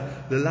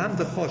brisa, the Lam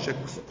Dechosh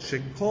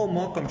Shekol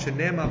Mokom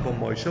Shenema Bo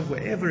Moishav.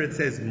 Wherever it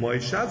says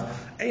Moishav,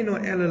 Eino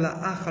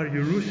Elala Achar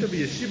Yerusha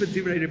V'Yeshiva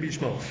Divrei Rebbe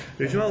Yishmael.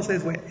 Rebbe Yishmael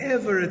says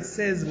wherever it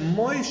says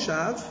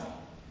Moishav,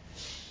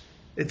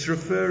 it's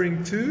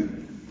referring to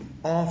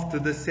after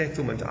the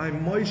settlement.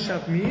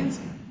 Moishav means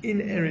in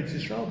Eretz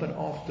Yisrael, but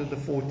after the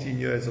 14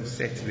 years of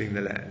settling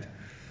the land.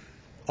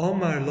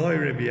 Omar loy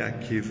Rabbi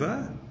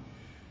Akiva.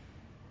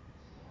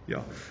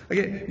 Yeah.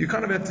 Again, you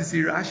kind of have to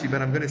see Rashi,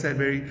 but I'm going to say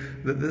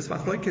this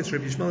machlokes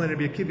Rabbi Yishmael and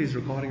Rabbi Akiva is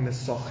regarding the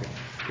sochim.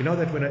 You know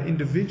that when an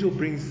individual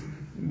brings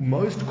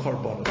most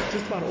korbanos,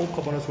 just about all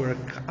korbanos were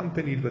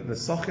accompanied with the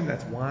sochim,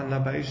 that's wine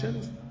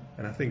libations.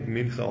 And I think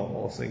Mincha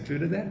also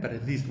included that, but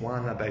at least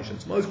wine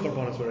libations. Most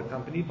korbanos were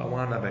accompanied by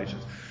wine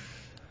libations.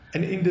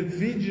 An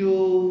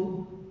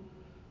individual,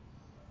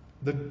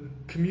 the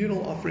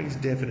communal offerings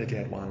definitely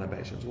had wine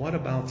libations. What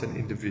about an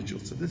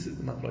individual? So this is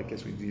the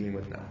machlokes we're dealing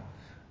with now.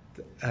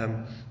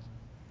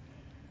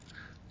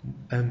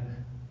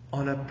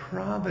 On a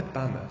private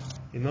bama,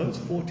 in those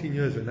 14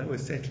 years when they were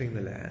settling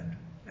the land,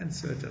 and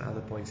certain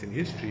other points in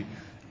history,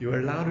 you were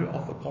allowed to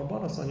offer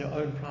korbanos on your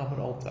own private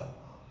altar.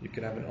 You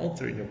could have an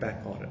altar in your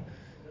back garden.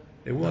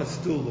 There was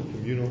still the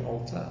communal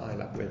altar,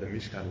 like where the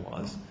Mishkan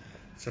was.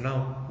 So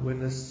now, when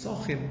the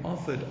Sochim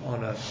offered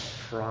on a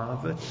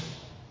private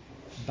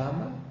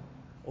bama,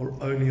 or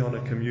only on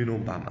a communal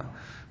bama?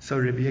 So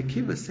Rabbi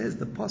Akiva says,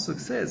 the Pasuk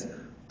says,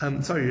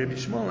 Rabbi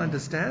Shmuel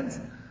understands,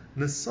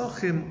 the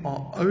Nesachim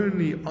are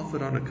only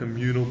offered on a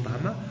communal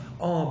bama.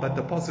 But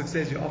the Pasuk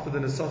says you offer the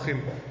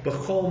Nesachim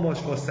b'chol mosh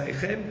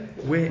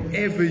v'seichem,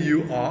 wherever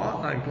you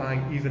are,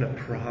 implying even a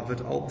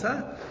private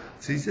altar.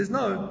 So he says,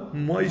 no,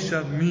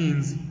 Moishav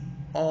means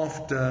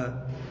after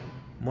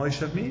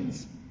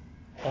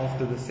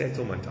the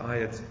settlement.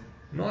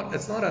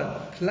 It's not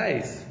a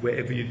place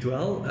wherever you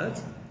dwell,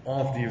 it's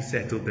after you've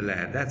settled the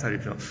land. That's how you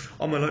feel.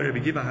 But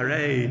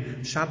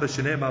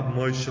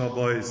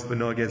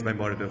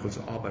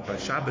by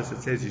Shabbos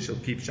it says you shall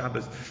keep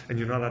Shabbos and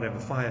you're not allowed to have a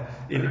fire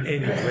in any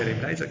dwelling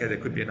place. Okay, there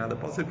could be another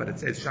pasuk, but it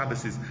says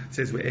Shabbos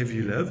says wherever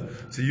you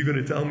live. So you're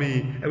going to tell me,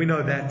 and we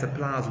know that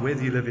applies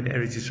whether you live in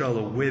Eretz Yisrael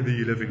or whether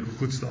you live in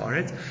Chutz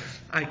La'aretz.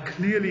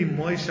 Clearly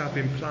Moishav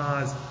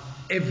implies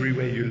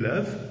everywhere you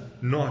live,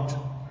 not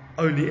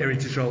only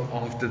Eretz Yisrael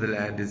after the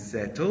land is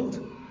settled.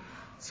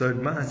 So it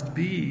must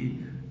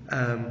be,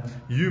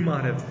 you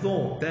might have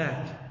thought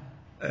that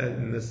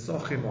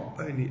Nesachim are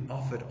only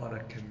offered on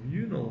a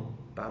communal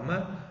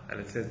bama, and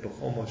it says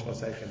b'chol mosh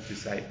v'seichem to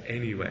say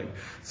anyway.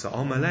 So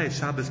Amalei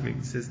Shabbos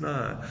says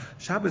no.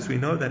 Shabbos we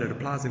know that it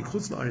applies in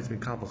Chutz La'aretz min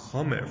kal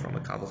v'chomer, from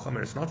a kal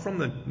v'chomer. It's not from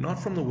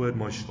the word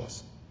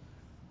moshvos.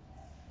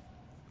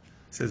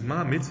 It says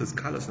ma mitzvahs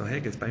kalos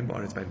noheges bein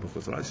ba'aretz bein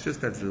b'chutz la'aretz. It's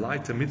just that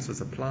lighter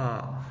mitzvahs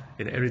apply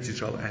in Eretz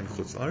Yisrael and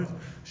Chutz La'aretz.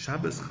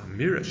 Shabbos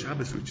chamira,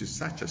 Shabbos which is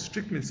such a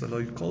strict mitzvah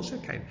lo yikol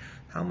shekain.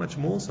 How much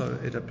more so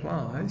it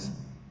applies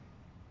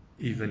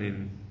even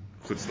in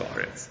Chutz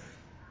La'aretz.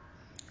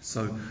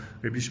 So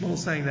Rabbi Shmuel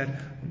is saying that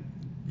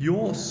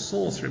your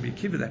source, Rabbi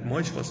Akiva, that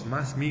moishvos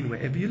must mean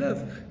wherever you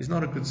live, is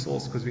not a good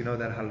source, because we know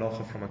that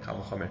halacha from a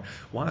kal v'chomer.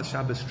 Why is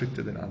Shabbos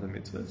stricter than other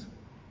mitzvahs?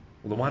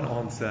 Well, the one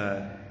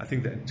answer, I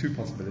think there are two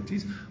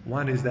possibilities.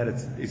 One is that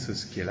it's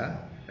isus kila,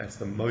 that's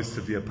the most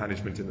severe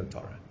punishment in the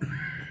Torah.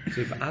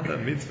 So if other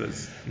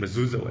mitzvahs,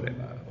 mezuzah or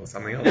whatever, or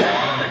something else,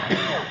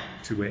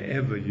 to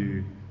wherever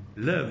you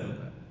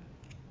live,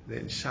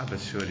 then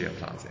Shabbos surely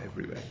applies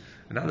everywhere.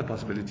 Another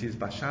possibility is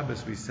by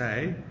Shabbos we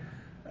say,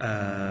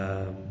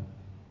 by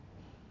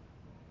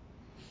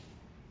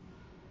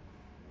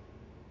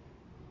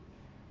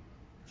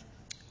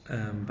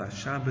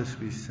Shabbos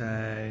we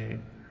say,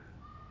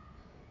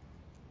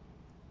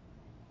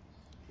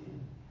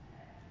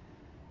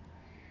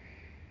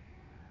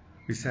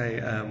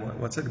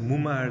 what's it?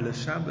 Mumar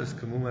l'Shabbos,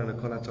 k'mumar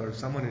l'kol Torah.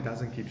 Someone who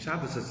doesn't keep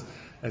Shabbos is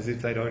as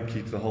if they don't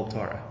keep the whole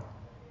Torah.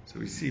 So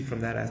we see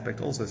from that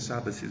aspect also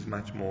Shabbos is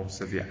much more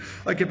severe.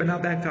 Okay, but now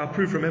back to our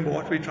proof. Remember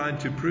what we're trying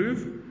to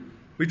prove?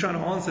 We're trying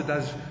to answer,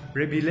 does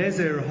Rebbe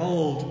Lezer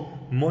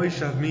hold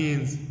Moishav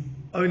means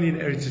only in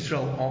Eretz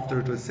Yisrael after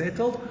it was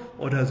settled,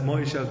 or does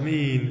Moishav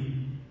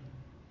mean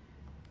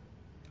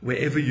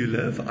wherever you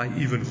live,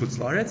 even Chutz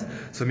La'aretz?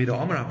 So Mida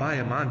Omer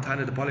Abaye Man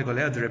Tana de Polik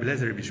Oleh de Rebbe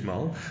Eliezer Rebbe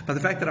Yishmael. But the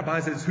fact that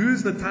Abaye says,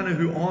 who's the Tana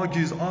who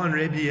argues on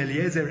Rebbe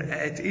Eliezer?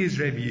 It is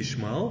Rebbe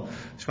Yishmael.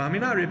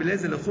 Shmamina Rebbe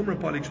Eliezer lechumra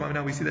Polik.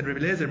 Shmamina, we see that Rebbe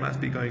Eliezer must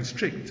be going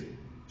strict.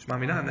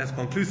 Shmamina, and that's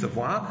conclusive.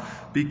 Why?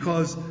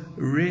 Because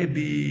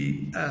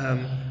it's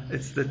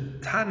the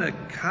Tana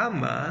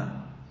Kama.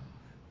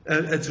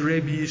 It's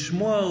Rebbe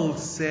Yishmael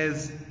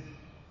says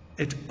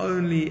it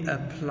only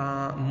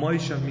applies.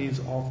 Moishav means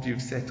after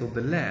you've settled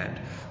the land,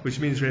 which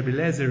means Rebbe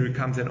Eliezer, who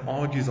comes and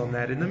argues on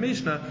that in the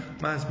Mishnah,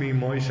 must mean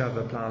Moishav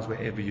applies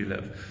wherever you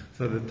live.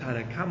 So the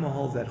Tana Kama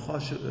holds that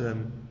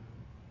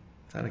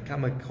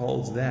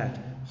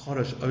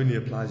Chorosh only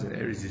applies in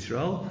Eretz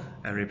Yisrael,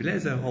 and Rebbe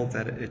Eliezer holds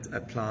that it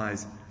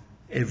applies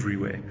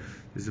everywhere.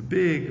 There's a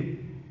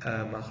big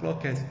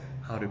machlokes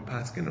how to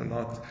paskin or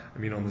not. I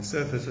mean, on the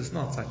surface, it's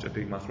not such a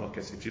big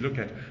machlokes. If you look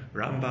at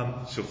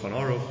Rambam, Shulchan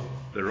Aruch,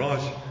 the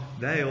Rosh,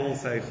 they all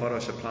say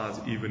Chorosh applies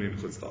even in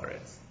Chutz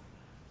La'aretz.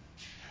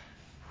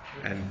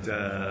 And,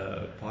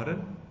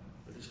 pardon?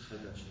 What is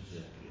Chodosh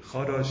exactly?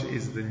 Chodosh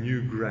is the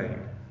new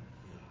grain.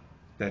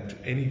 That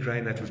any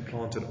grain that was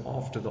planted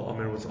after the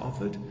Omer was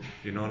offered,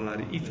 you're not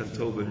allowed to eat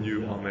until the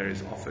new Omer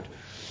is offered.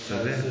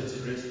 So then,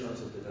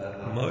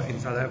 in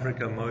South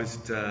Africa,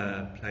 most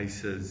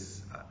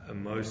places,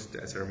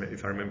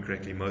 if I remember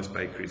correctly, most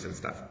bakeries and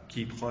stuff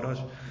keep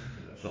Chodosh.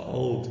 The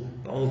old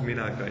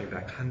minhag going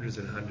back hundreds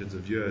and hundreds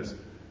of years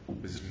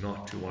was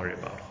not to worry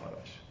about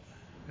Chodosh.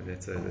 And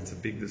that's a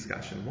big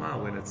discussion.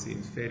 Wow, when it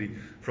seems fairly,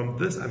 from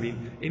this,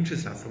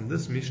 interesting, from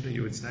this Mishnah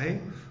you would say,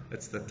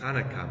 it's the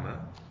Tana Kama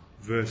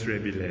verse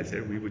Rebbe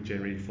Eliezer. We would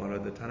generally follow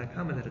the Tana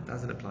Kama that it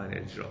doesn't apply in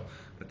Israel.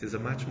 But there's a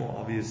much more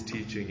obvious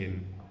teaching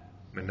in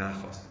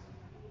Menachos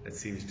that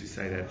seems to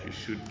say that you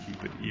should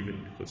keep it even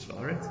in Chutz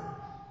La'aretz.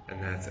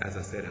 And that's, as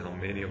I said, how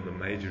many of the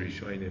major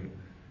Rishonim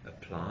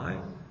apply.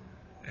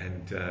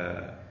 And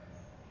the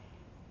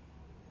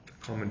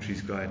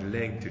commentaries go at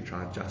length to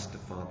try and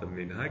justify the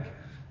minhag.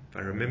 If I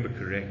remember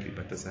correctly,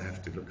 but this I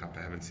have to look up,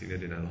 I haven't seen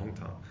it in a long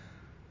time.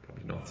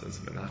 Probably not since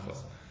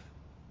Menachos.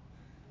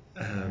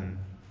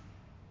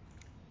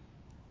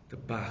 The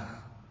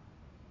Bach,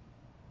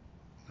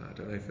 I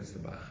don't know if it's the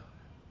Bach,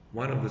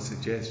 one of the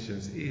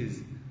suggestions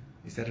is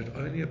that it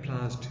only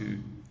applies to,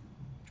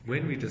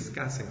 when we're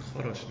discussing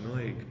Chorosh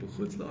Noig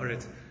B'chutz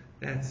La'aretz,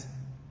 that's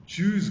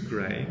Jews'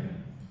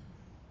 grain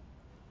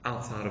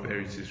outside of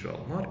Eretz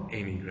Yisrael, not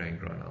any grain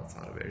grown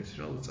outside of Eretz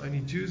Yisrael. It's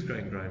only Jews'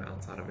 grain grown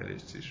outside of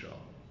Eretz Yisrael.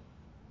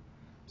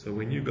 So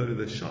when you go to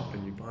the shop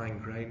and you're buying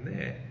grain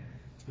there,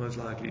 it's most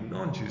likely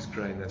non-Jews'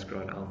 grain that's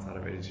grown outside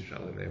of Eretz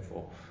Yisrael, and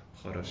therefore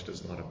Chorosh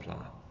does not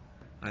apply.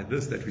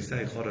 This that we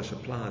say Chorosh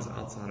applies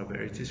outside of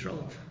Eretz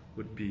Yisrael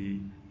would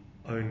be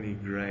only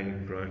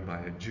grain grown by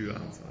a Jew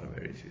outside of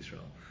Eretz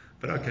Yisrael.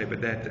 But okay,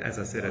 but that, as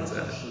I said, it's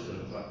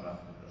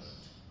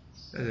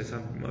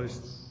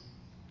most.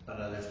 I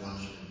know that's one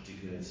in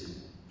particular. It says,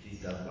 please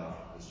don't buy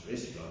from this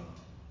restaurant.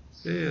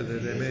 Yeah,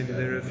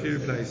 there are a few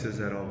places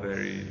that are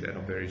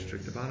very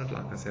strict about it.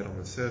 Like I said, on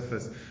the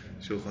surface,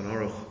 Shulchan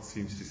Aruch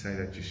seems to say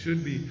that you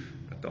should be,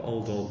 but the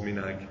old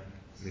minhag.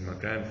 My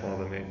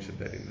grandfather mentioned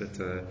that in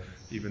Litter,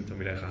 even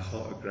Talmidei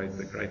Chacham,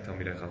 the great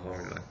Talmidei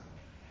Chacham,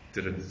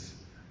 didn't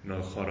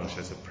know Chorosh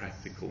as a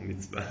practical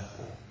mitzvah.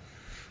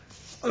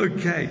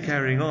 Okay,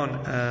 carrying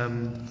on.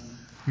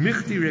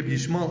 Michti Rebbe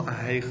Yishmael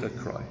aheicha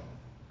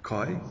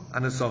koi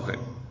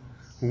anasochem.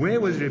 Where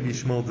was Rebbe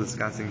Yishmael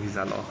discussing his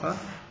halacha?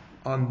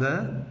 On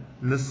the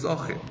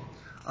nesochem.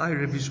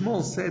 Rebbe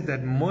Yishmael said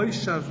that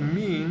Moishav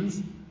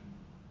means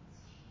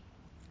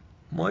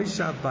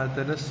Moishav, but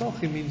the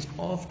Nesochim means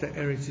after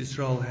Eretz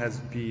Yisrael has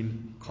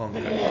been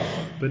conquered.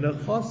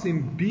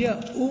 B'nechosim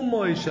bia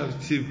u'Moishav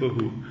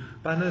tzivbahu.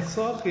 By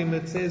Nesochim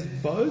it says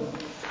both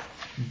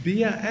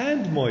bia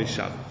and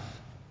Moishav.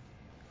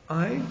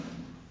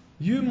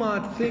 You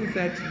might think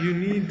that you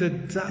need the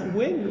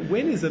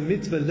when is a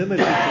mitzvah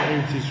limited to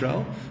Eretz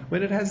Yisrael?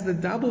 When it has the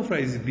double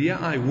phrase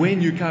bia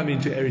when you come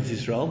into Eretz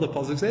Yisrael, the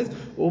pasuk says,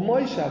 or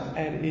Moishav,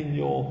 and in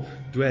your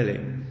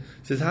dwelling.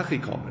 It says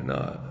hachikom.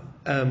 No.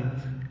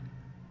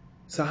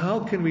 So how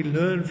can we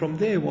learn from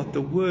there what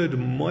the word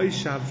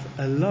Moishav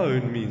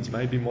alone means?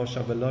 Maybe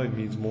Moishav alone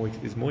means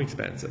is more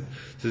expansive.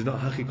 So it's not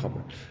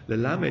hachikom.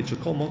 Lelamed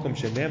shekol mokom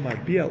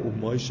shenemar bia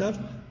u'Moishav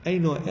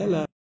eino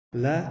ela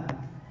la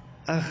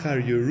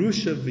achar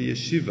Yerusha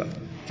v'yeshiva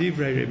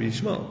divrei Rebbe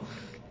Yishmael.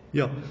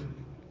 Yeah,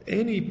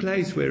 any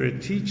place where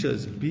it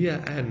teaches bia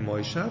and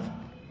Moishav,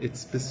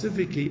 it's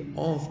specifically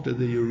after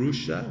the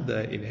Yerusha,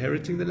 the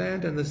inheriting the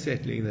land and the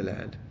settling the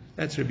land.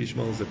 That's Rabbi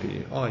Yishmael's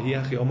opinion.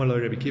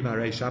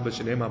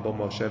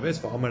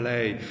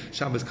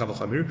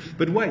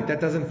 But wait, that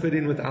doesn't fit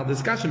in with our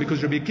discussion,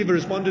 because Rabbi Akiva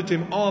responded to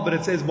him, but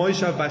it says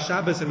Moshav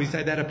Bashabbos, and we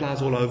say that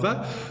applies all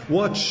over.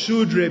 What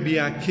should Rabbi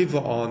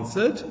Akiva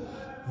answered?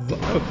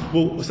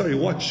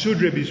 What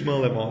should Rabbi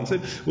Yishmael have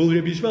answered? Well,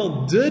 Rabbi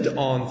Yishmael did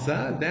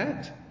answer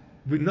that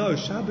We know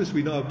Shabbos,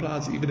 we know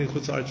applies even in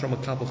Chutz La'aretz from a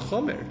Kal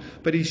V'chomer.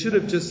 But he should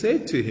have just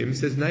said to him,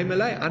 says, Nei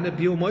Malay, Ana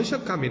Bia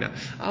U'Moshav Kamina.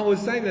 I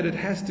was saying that it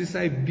has to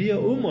say Bia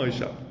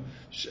U'Moshav.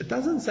 It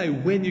doesn't say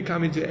when you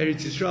come into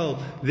Eretz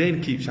Yisrael,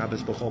 then keep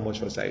Shabbos B'chol Mosh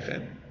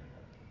V'seichem.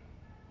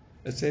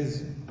 It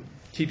says,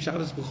 keep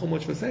Shabbos B'chol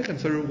Mosh V'seichem.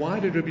 So why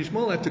did Rabbi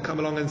Shmuel have to come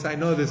along and say,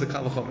 no, there's a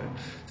Kal V'chomer?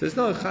 So it's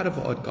not a Chadav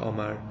V'od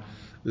Ka'amar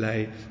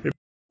Lei. Rabbi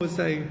Shmuel was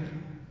saying,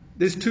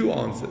 there's two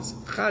answers.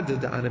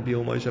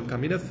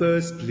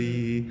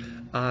 Firstly,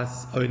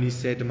 us only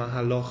said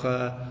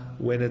Mahalocha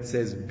when it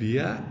says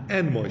Bia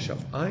and Moshav.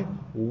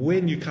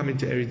 When you come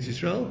into Eretz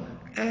Yisrael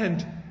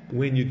and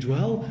when you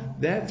dwell,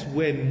 that's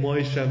when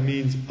Moshav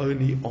means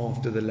only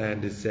after the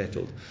land is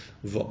settled.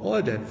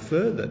 V'od, and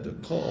further, the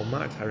Kol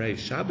Omar Harei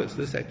Shabbos,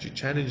 this actually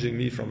challenging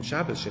me from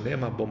Shabbos,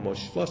 Shenema Bom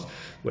Moshvos,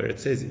 where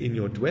it says in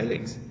your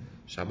dwellings.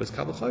 Shabbos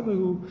Kal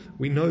V'chomeru,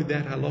 we know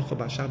that halacha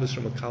by Shabbos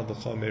from a Kal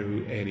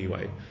V'chomeru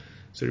anyway.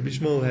 So Rabbi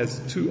Shmuel has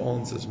two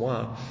answers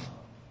why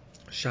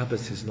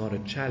Shabbos is not a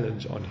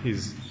challenge on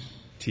his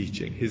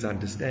teaching, his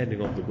understanding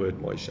of the word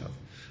Moshav.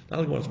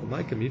 Now,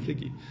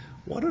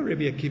 what are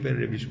Rabbi Akiva and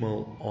Rabbi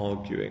Shmuel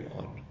arguing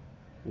on?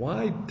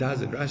 Why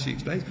doesn't, Rashi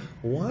explains,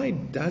 why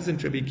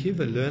doesn't Rabbi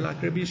Akiva learn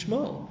like Rabbi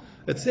Shmuel?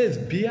 It says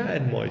Bia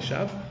and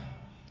Moshav,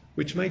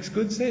 which makes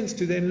good sense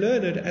to then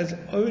learn it as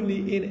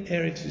only in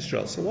Eretz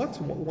Yisrael. So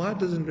why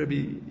doesn't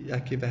Rabbi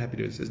Akiva have to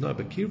do it? It says, no,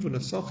 but Kirvu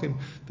Nasachim,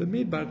 the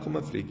Midbar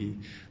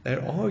Komafligi,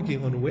 they're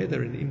arguing on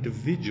whether an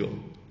individual,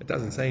 it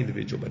doesn't say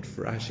individual, but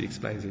Rashi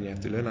explains, and you have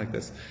to learn like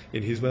this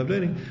in his way of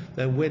learning,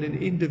 that when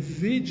an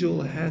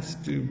individual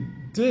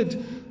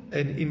did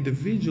an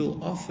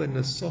individual offer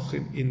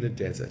Nasachim in the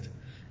desert?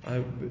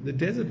 The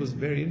desert was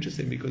very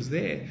interesting because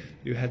there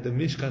you had the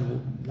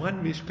Mishkan,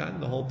 one Mishkan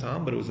the whole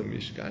time, but it was a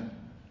Mishkan,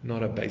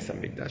 not a Beis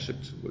HaMikdash.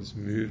 It was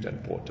moved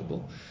and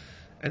portable.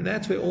 And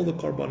that's where all the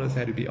korbanos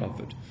had to be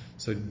offered.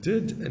 So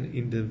did an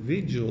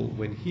individual,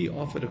 when he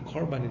offered a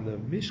korban in the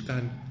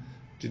Mishkan,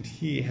 did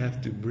he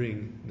have to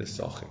bring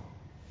nesachim?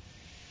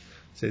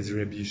 Says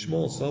Rabbi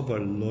Yishmael, Savar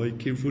loy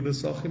kirvu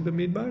nesachim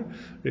b'midbar.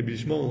 Rabbi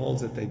Yishmael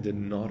holds that they did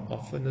not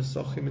offer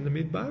nesachim in the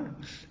midbar.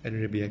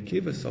 And Rabbi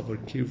Akiva, Savar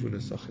kirvu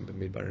nesachim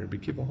b'midbar. Rabbi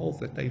Akiva holds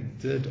that they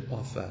did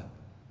offer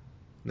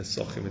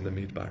Nesachim in the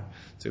Midbar.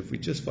 So if we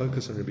just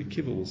focus on Rabbi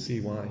Akiva, we'll see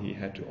why he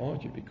had to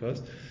argue.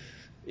 Because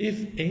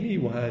if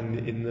anyone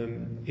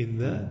in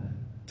the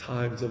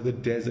times of the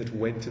desert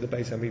went to the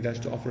Beis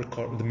HaMikdash to offer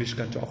the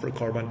Mishkan to offer a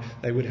korban,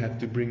 they would have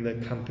to bring the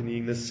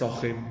accompanying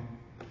Nesachim.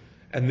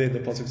 And then the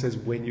pasuk says,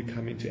 when you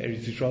come into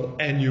Eretz Yisrael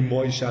and you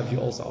Moishav, you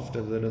also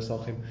offer the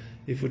Nesachim.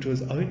 If it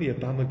was only a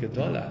Bama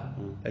Gedola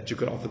that you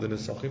could offer the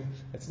Nesachim,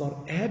 it's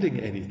not adding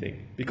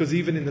anything. Because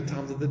even in the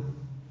times of the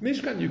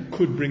Mishkan, you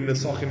could bring the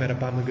Sachim at a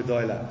Bama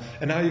Gedola.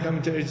 And now you come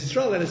into Eretz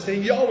Yisrael and it's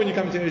saying, when you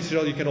come into Eretz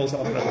Yisrael, you can also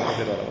offer a Bama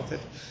Gedola. What's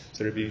it?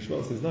 So Rabbi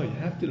Yishmael says, no, you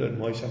have to learn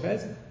Moshe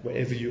Shabbos.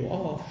 Wherever you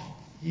are,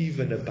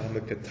 even a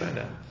Bama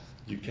Katana,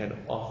 you can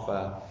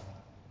offer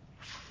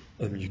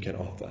a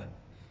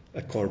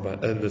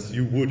korban.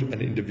 And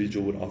an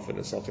individual would offer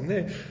a Sachim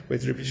there.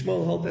 Whereas Rabbi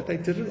Yishmael held that they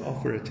didn't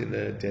offer it in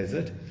the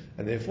desert,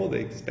 and therefore the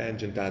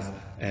expansion does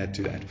add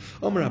to that.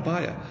 Omar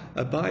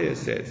Abaya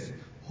says,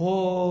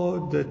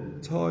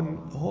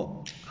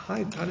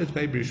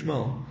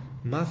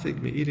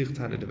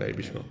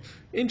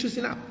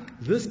 interesting enough,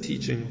 this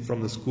teaching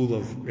from the school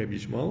of Rabbi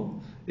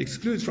Shmuel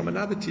excludes from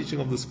another teaching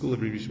of the school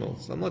of Rabbi Shmuel.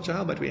 So I'm not sure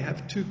how, but we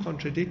have two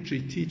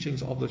contradictory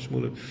teachings of the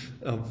Shmuel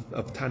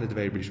of Tana de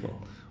Rabbi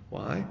Shmuel.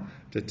 Why?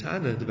 The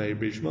Tana de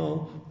Rabbi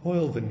Shmuel,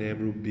 Hoil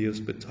v'nemru bios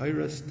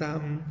b'toira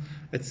stam.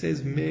 It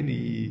says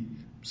many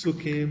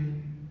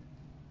psukim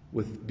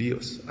with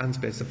bios,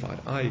 unspecified.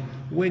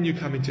 When you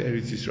come into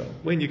Eretz Yisrael,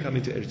 when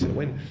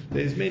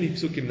there's many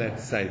psukim that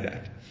say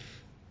that.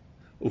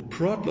 And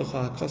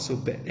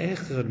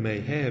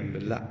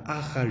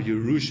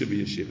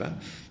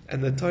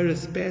the Torah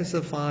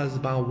specifies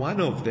by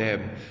one of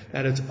them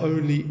that it's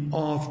only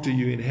after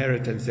you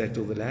inherit and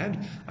settle the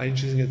land.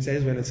 Interesting, it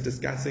says when it's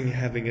discussing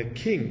having a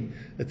king,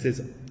 it says,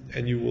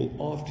 and you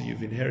will, after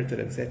you've inherited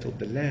and settled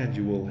the land,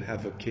 you will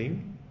have a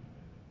king.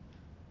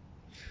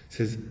 It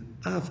says,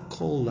 Av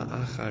kol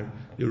la'achar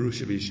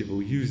Yerusha v'yeshiva.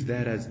 We'll use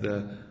that as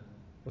the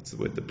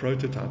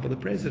prototype or the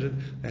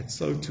precedent, that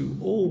so to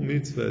all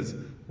mitzvahs,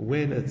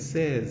 when it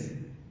says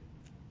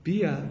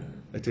bia,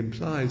 it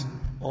implies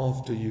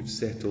after you've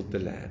settled the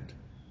land.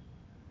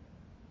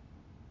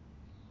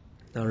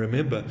 Now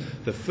remember,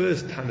 the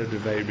first Tana de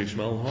Rabbi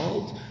Shmuel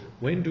holds,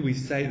 when do we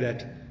say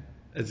that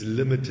it's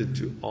limited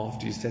to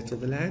after you settle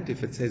the land?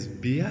 If it says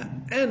bia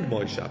and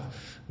moishav.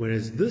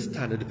 Whereas this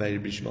Tana de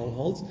Rabbi Shmuel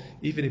holds,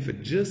 even if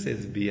it just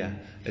says bia,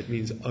 it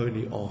means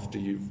only after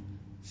you've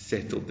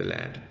settled the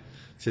land.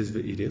 It says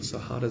v'idich. So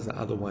why does the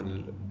other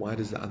one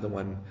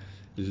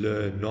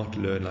not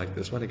learn like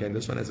this one? Again,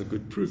 this one has a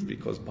good proof,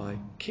 because by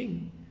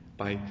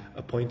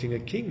appointing a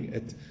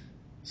king,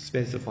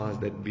 specifies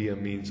that Bia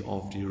means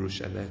after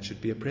Yerusha, and that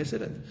should be a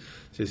precedent.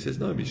 So he says,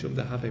 no, Mishum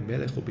Dahabe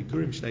Melech or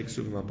Bikurim Shnei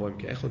Ksuvim Aboim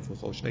Ke'echot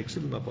V'chol Shnei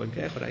Ksuvim Aboim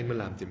Ke'echot Ein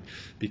Melamdim.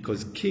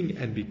 Because King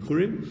and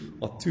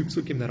Bikurim are two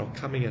psukim that are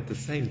coming at the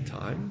same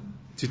time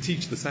to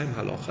teach the same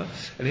halacha,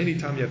 and any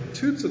time you have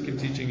two psukim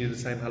teaching you the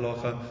same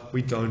halacha,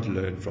 we don't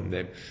learn from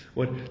them.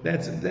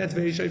 That's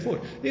very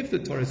straightforward. If the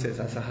Torah says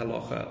as a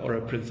halacha or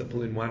a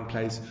principle in one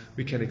place,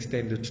 we can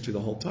extend it to the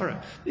whole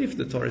Torah. If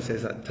the Torah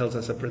tells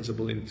us a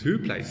principle in two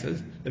places,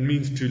 it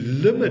means to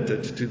limit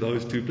it to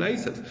those two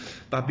places.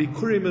 But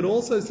Bikurim, it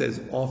also says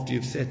after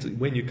you've settled,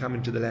 when you come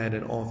into the land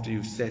and after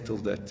you've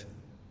settled it. It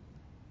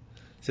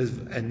says,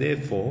 and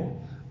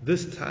therefore,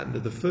 this Tana,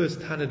 the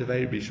first Tana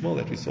Devei Bishmol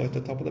that we saw at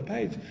the top of the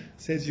page,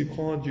 says you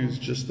can't use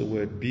just the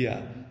word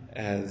Bia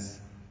as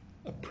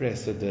a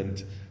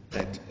precedent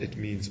that it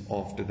means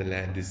after the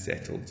land is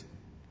settled.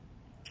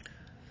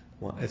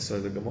 So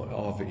the Gemara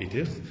of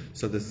Idich.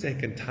 So the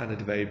second Tana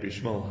Devei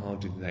Bishmol, how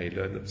do they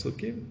learn the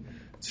psukim?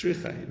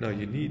 No,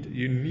 you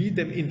need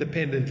them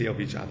independently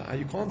of each other.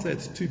 You can't say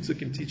it's two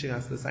psukim teaching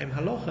us the same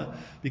halacha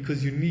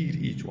because you need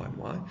each one.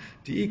 Why?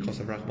 If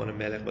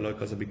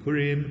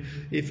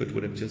it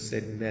would have just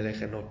said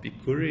melech and not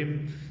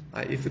bikurim,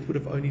 if it would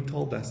have only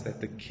told us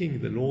that the king,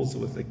 the laws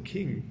with the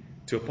king,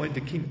 to appoint the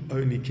king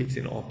only kicks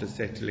in after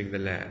settling the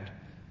land,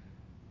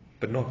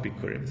 but not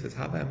bikurim. It says,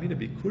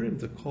 bikurim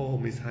the kol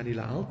mishani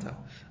la'alta.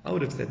 I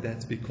would have said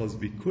that's because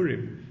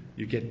bikurim,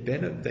 you get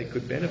they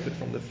could benefit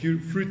from the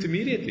fruit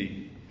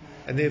immediately.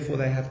 And therefore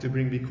they have to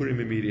bring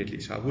Bikurim immediately.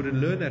 So I wouldn't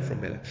learn that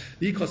from Melech.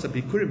 Because of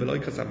Bikurim,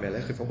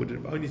 if I would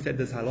have only said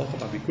this halacha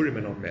about Bikurim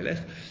and not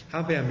Melech,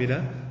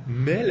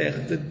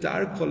 Melech the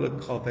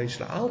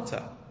darkol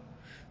alta.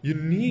 You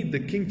need the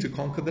king to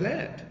conquer the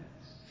land.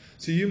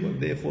 So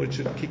therefore it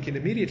should kick in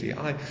immediately.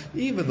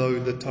 Even though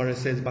the Torah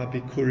says about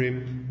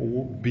Bikurim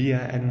or Bia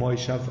and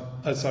Moishav,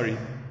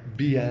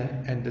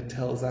 Bia, and it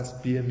tells us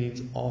Bia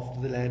means after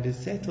the land is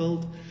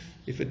settled.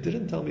 If it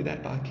didn't tell me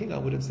that by a king, I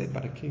would have said,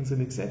 but a king's an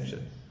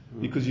exception.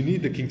 Because you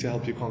need the king to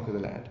help you conquer the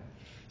land.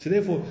 So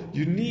therefore,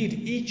 you need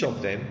each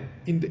of them,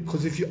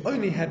 because if you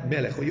only had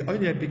Melech or you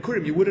only had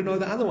Bikurim, you wouldn't know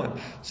the other one.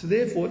 So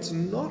therefore, it's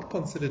not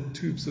considered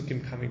two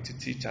psukim coming to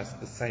teach us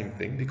the same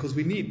thing, because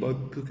we need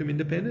both psukim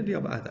independently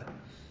of other.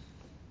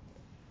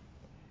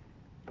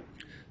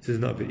 Says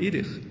no,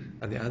 Ve'idich.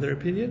 And the other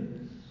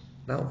opinion?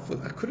 Now,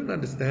 I couldn't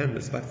understand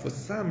this, but for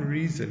some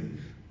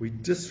reason, we're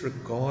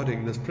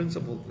disregarding this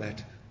principle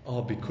that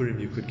Bikurim,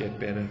 you could get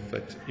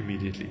benefit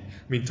immediately.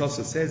 I mean,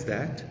 Tosa says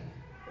that,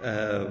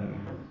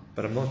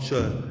 but I'm not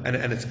sure, and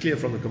it's clear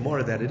from the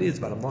Gemara that it is,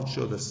 but I'm not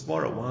sure the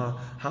Svara,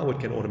 how it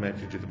can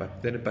automatically do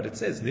that. But it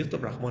says, Nichtav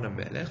Rachmana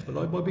Melech,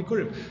 v'lo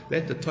Bikurim.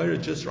 Let the Torah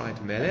just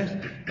write Melech,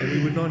 and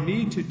we would not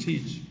need to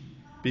teach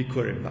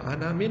Bikurim.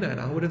 And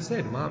I would have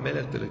said, Ma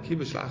Melech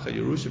Delekiva Shlacha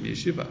Yerusha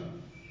V'Yeshiva.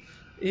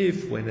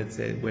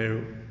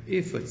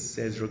 If it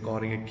says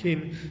regarding a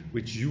king,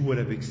 which you would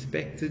have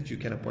expected, you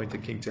can appoint a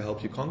king to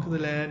help you conquer the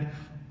land,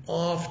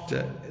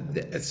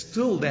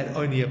 still that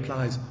only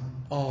applies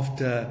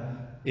after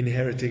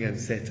inheriting and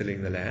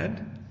settling the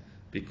land.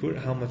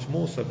 How much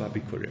more so by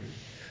Bikurim?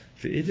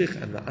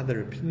 Ve'idich, and the other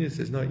opinion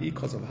says, no,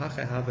 because of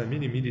Hache Hava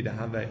Mini Midi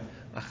Dahave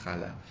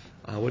Achala.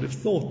 I would have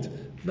thought,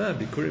 no,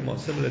 Bikurim are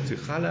similar to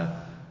Chala.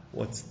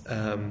 What's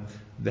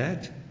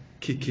that?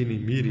 Kick in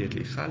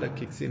immediately. Chala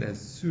kicks in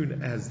as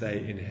soon as they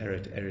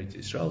inherit Eretz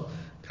Yisrael.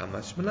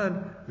 Kamash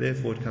Malan.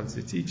 Therefore, it comes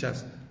to teach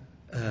us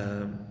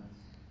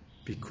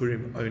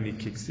Bikurim only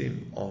kicks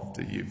in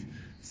after you've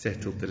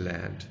settled the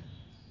land.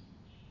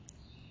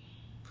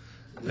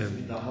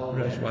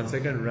 One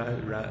second.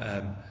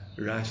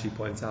 Rashi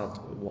points out,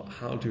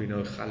 how do we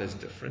know Chala is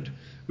different?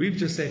 We've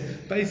just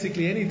said,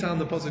 basically, any time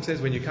the Pasuk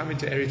says when you come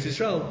into Eretz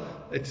Yisrael,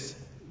 it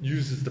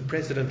uses the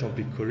precedent of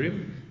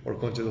Bikurim, or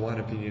according to the one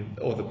opinion,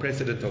 or the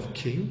precedent of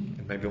king,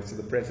 and maybe also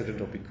the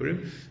precedent of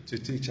Bikurim, to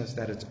teach us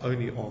that it's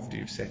only after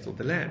you've settled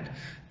the land.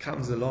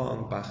 Comes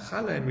along by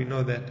Chala, and we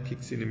know that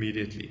kicks in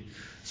immediately.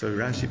 So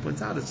Rashi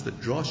points out it's the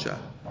drosha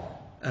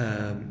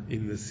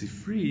in the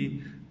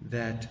Sifri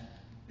that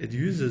it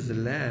uses the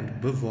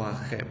land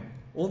b'voachem.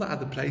 All the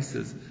other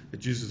places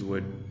it uses the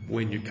word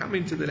when you come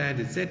into the land,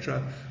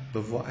 etc.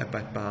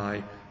 But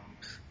by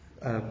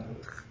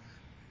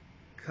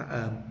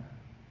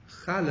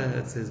Chala,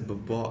 it says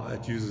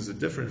it uses a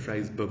different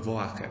phrase,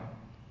 b'voachem,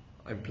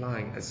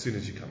 implying as soon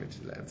as you come into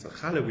the land. So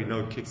Chala, we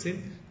know, kicks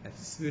in as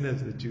soon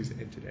as the Jews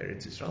entered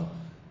Eretz Yisrael,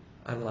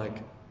 unlike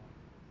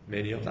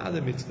many of the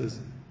other mitzvahs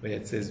where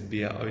it says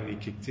Bia only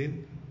kicked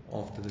in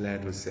after the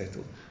land was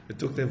settled. It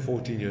took them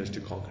 14 years to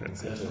conquer and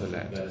settle the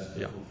land.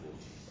 Yeah.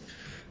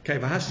 Okay,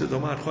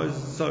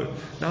 so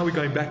now we're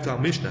going back to our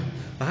Mishnah.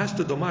 Well,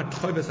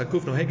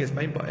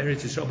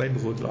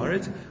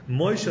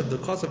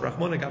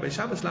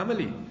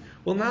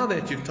 now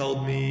that you've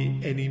told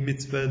me any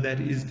mitzvah that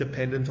is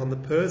dependent on the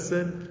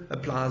person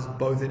applies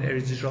both in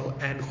Eretz Yisrael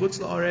and Chutz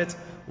La'aretz,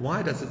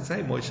 why does it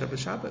say Moshe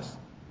b'Shabbos?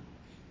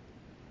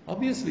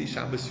 Obviously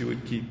Shabbos you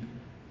would keep.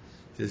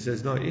 It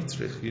says no,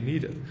 Itzrich, you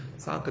need it.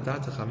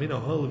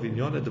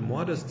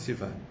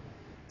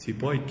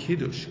 Tiboy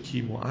Kiddush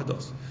Ki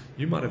Moados.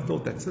 You might have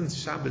thought that since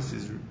Shabbos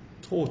is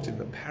taught in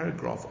the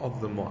paragraph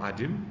of the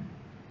Moadim,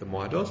 the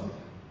Moados,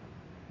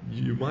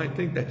 you might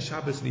think that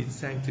Shabbos needs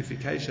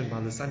sanctification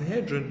by the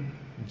Sanhedrin,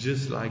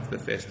 just like the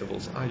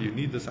festivals. You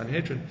need the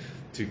Sanhedrin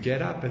to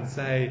get up and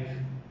say,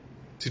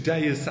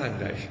 today is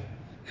Sunday,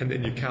 and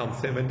then you count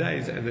 7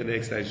 days, and the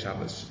next day is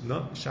Shabbos.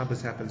 No,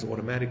 Shabbos happens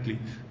automatically,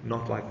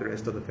 not like the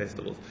rest of the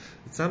festivals.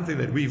 It's something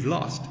that we've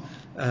lost.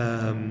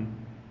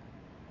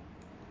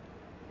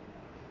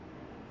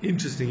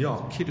 Interesting,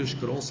 Kiddush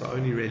could also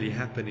only really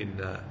happen in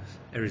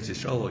Eretz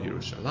Yisrael or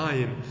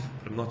Yerushalayim,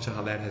 but I'm not sure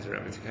how that has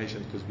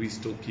ramifications because we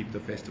still keep the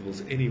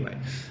festivals anyway.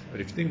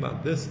 But if you think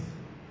about this,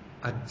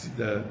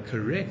 the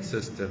correct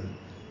system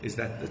is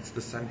that it's the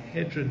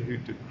Sanhedrin who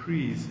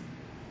decrees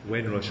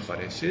when Rosh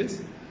Chodesh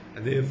is,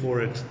 and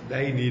therefore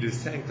they need to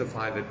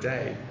sanctify the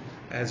day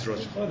as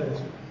Rosh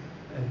Chodesh,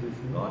 and if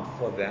not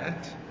for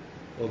that,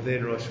 well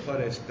then Rosh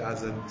Chodesh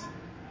doesn't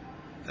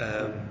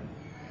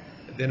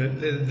then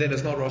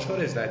it's not Rosh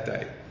Chodesh that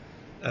day.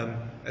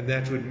 And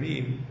that would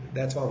mean,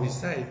 that's why we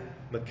say,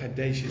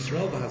 Makadesh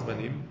Yisrael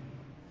b'hazmanim.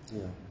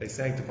 They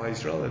sanctify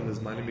Yisrael in this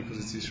manim because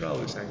it's Yisrael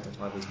who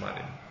sanctify this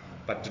manim.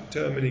 But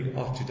determining,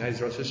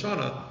 today's Rosh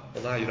Hashanah,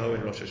 well now you know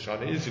when Rosh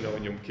Hashanah is, you know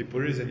when Yom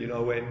Kippur is, and you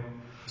know when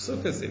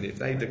Sukkot is. And if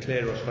they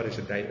declare Rosh Chodesh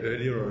a day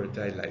earlier or a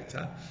day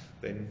later,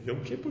 then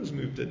Yom Kippur is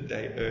moved a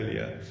day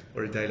earlier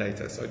or a day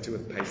later. So too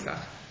with Pesach.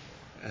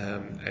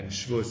 And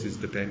Shavuos is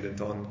dependent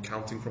on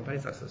counting from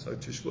Pesach, so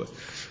to Shavuos.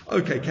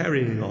 Okay,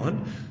 carrying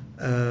on.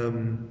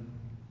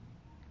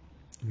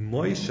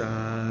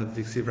 Moisha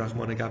v'ksiv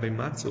rachmon agabe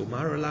matzu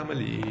maror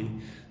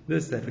lamali.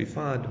 This that we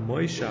find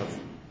Moisha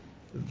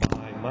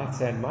by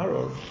matzah and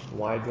maror.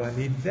 Why do I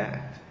need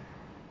that?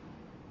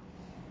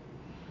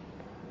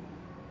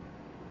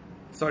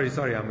 Sorry,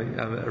 I'm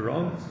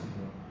wrong.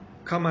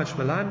 Kamash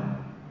Malan.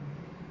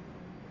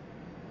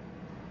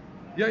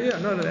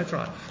 No, that's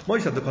right.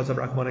 Moisha because of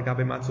Rachmon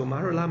Agabe Matzu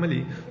Maru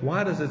Lamali.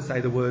 Why does it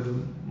say the word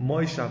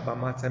Moisha by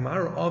Matzah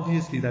Maru?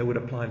 Obviously they would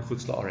apply in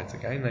Chutz La'aretz.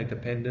 Again, they're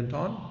dependent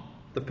on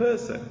the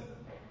person,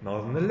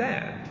 not on the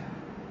land.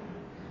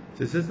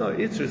 So it says no,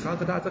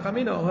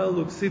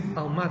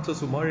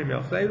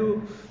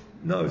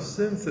 no,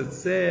 since it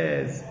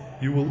says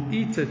you will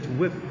eat it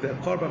with the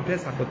Korban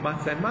Pesach with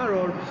Matzah and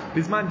Maror,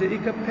 Bisman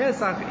de'ika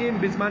Pesach in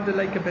Bisman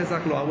de'leika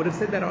Pesach lo. I would have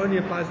said that only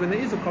applies when there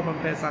is a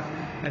Korban Pesach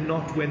and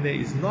not when there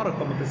is not a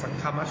Korban Pesach.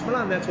 Kamash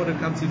Malan, that's what it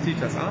comes to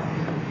teach us,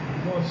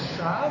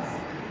 Moshav,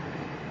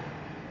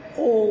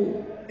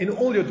 in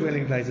all your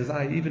dwelling places,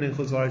 even in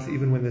Chuzvaris,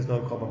 even when there's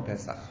no Korban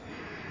Pesach.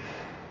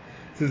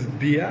 It says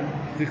Bia,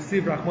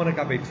 Tichsiv Rachmon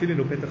Agabe Tfilin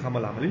u'Petach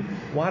Hamor Lamali.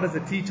 Why does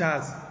it teach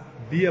us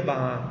Bia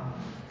ba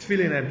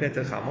Tfilin and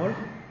Petach Hamor?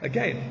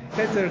 Again,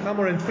 Petach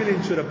Hamor and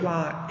Tfilin should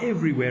apply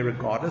everywhere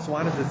regardless.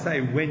 Why does it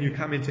say when you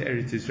come into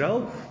Eretz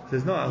Yisrael? It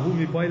says no, we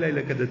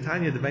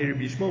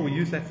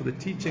use that for the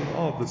teaching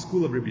of the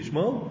school of Rabbi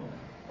Shmuel.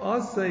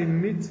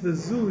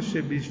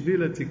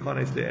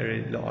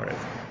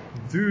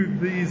 Do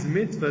these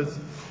mitzvahs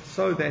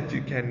so that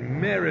you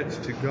can merit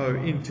to go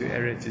into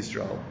Eretz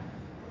Yisrael.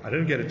 I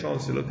didn't get a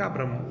chance to look up,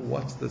 but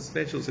what's the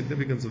special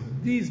significance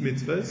of these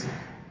mitzvahs,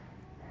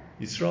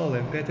 Yisrael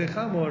and Petach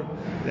Hamor,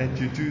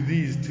 that you do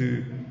these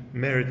to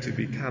merit to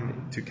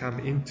come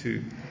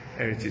into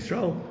Eretz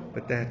Yisrael?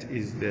 But that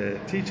is the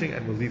teaching,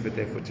 and we'll leave it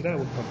there for today.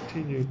 We'll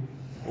continue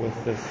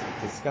with this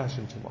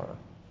discussion tomorrow.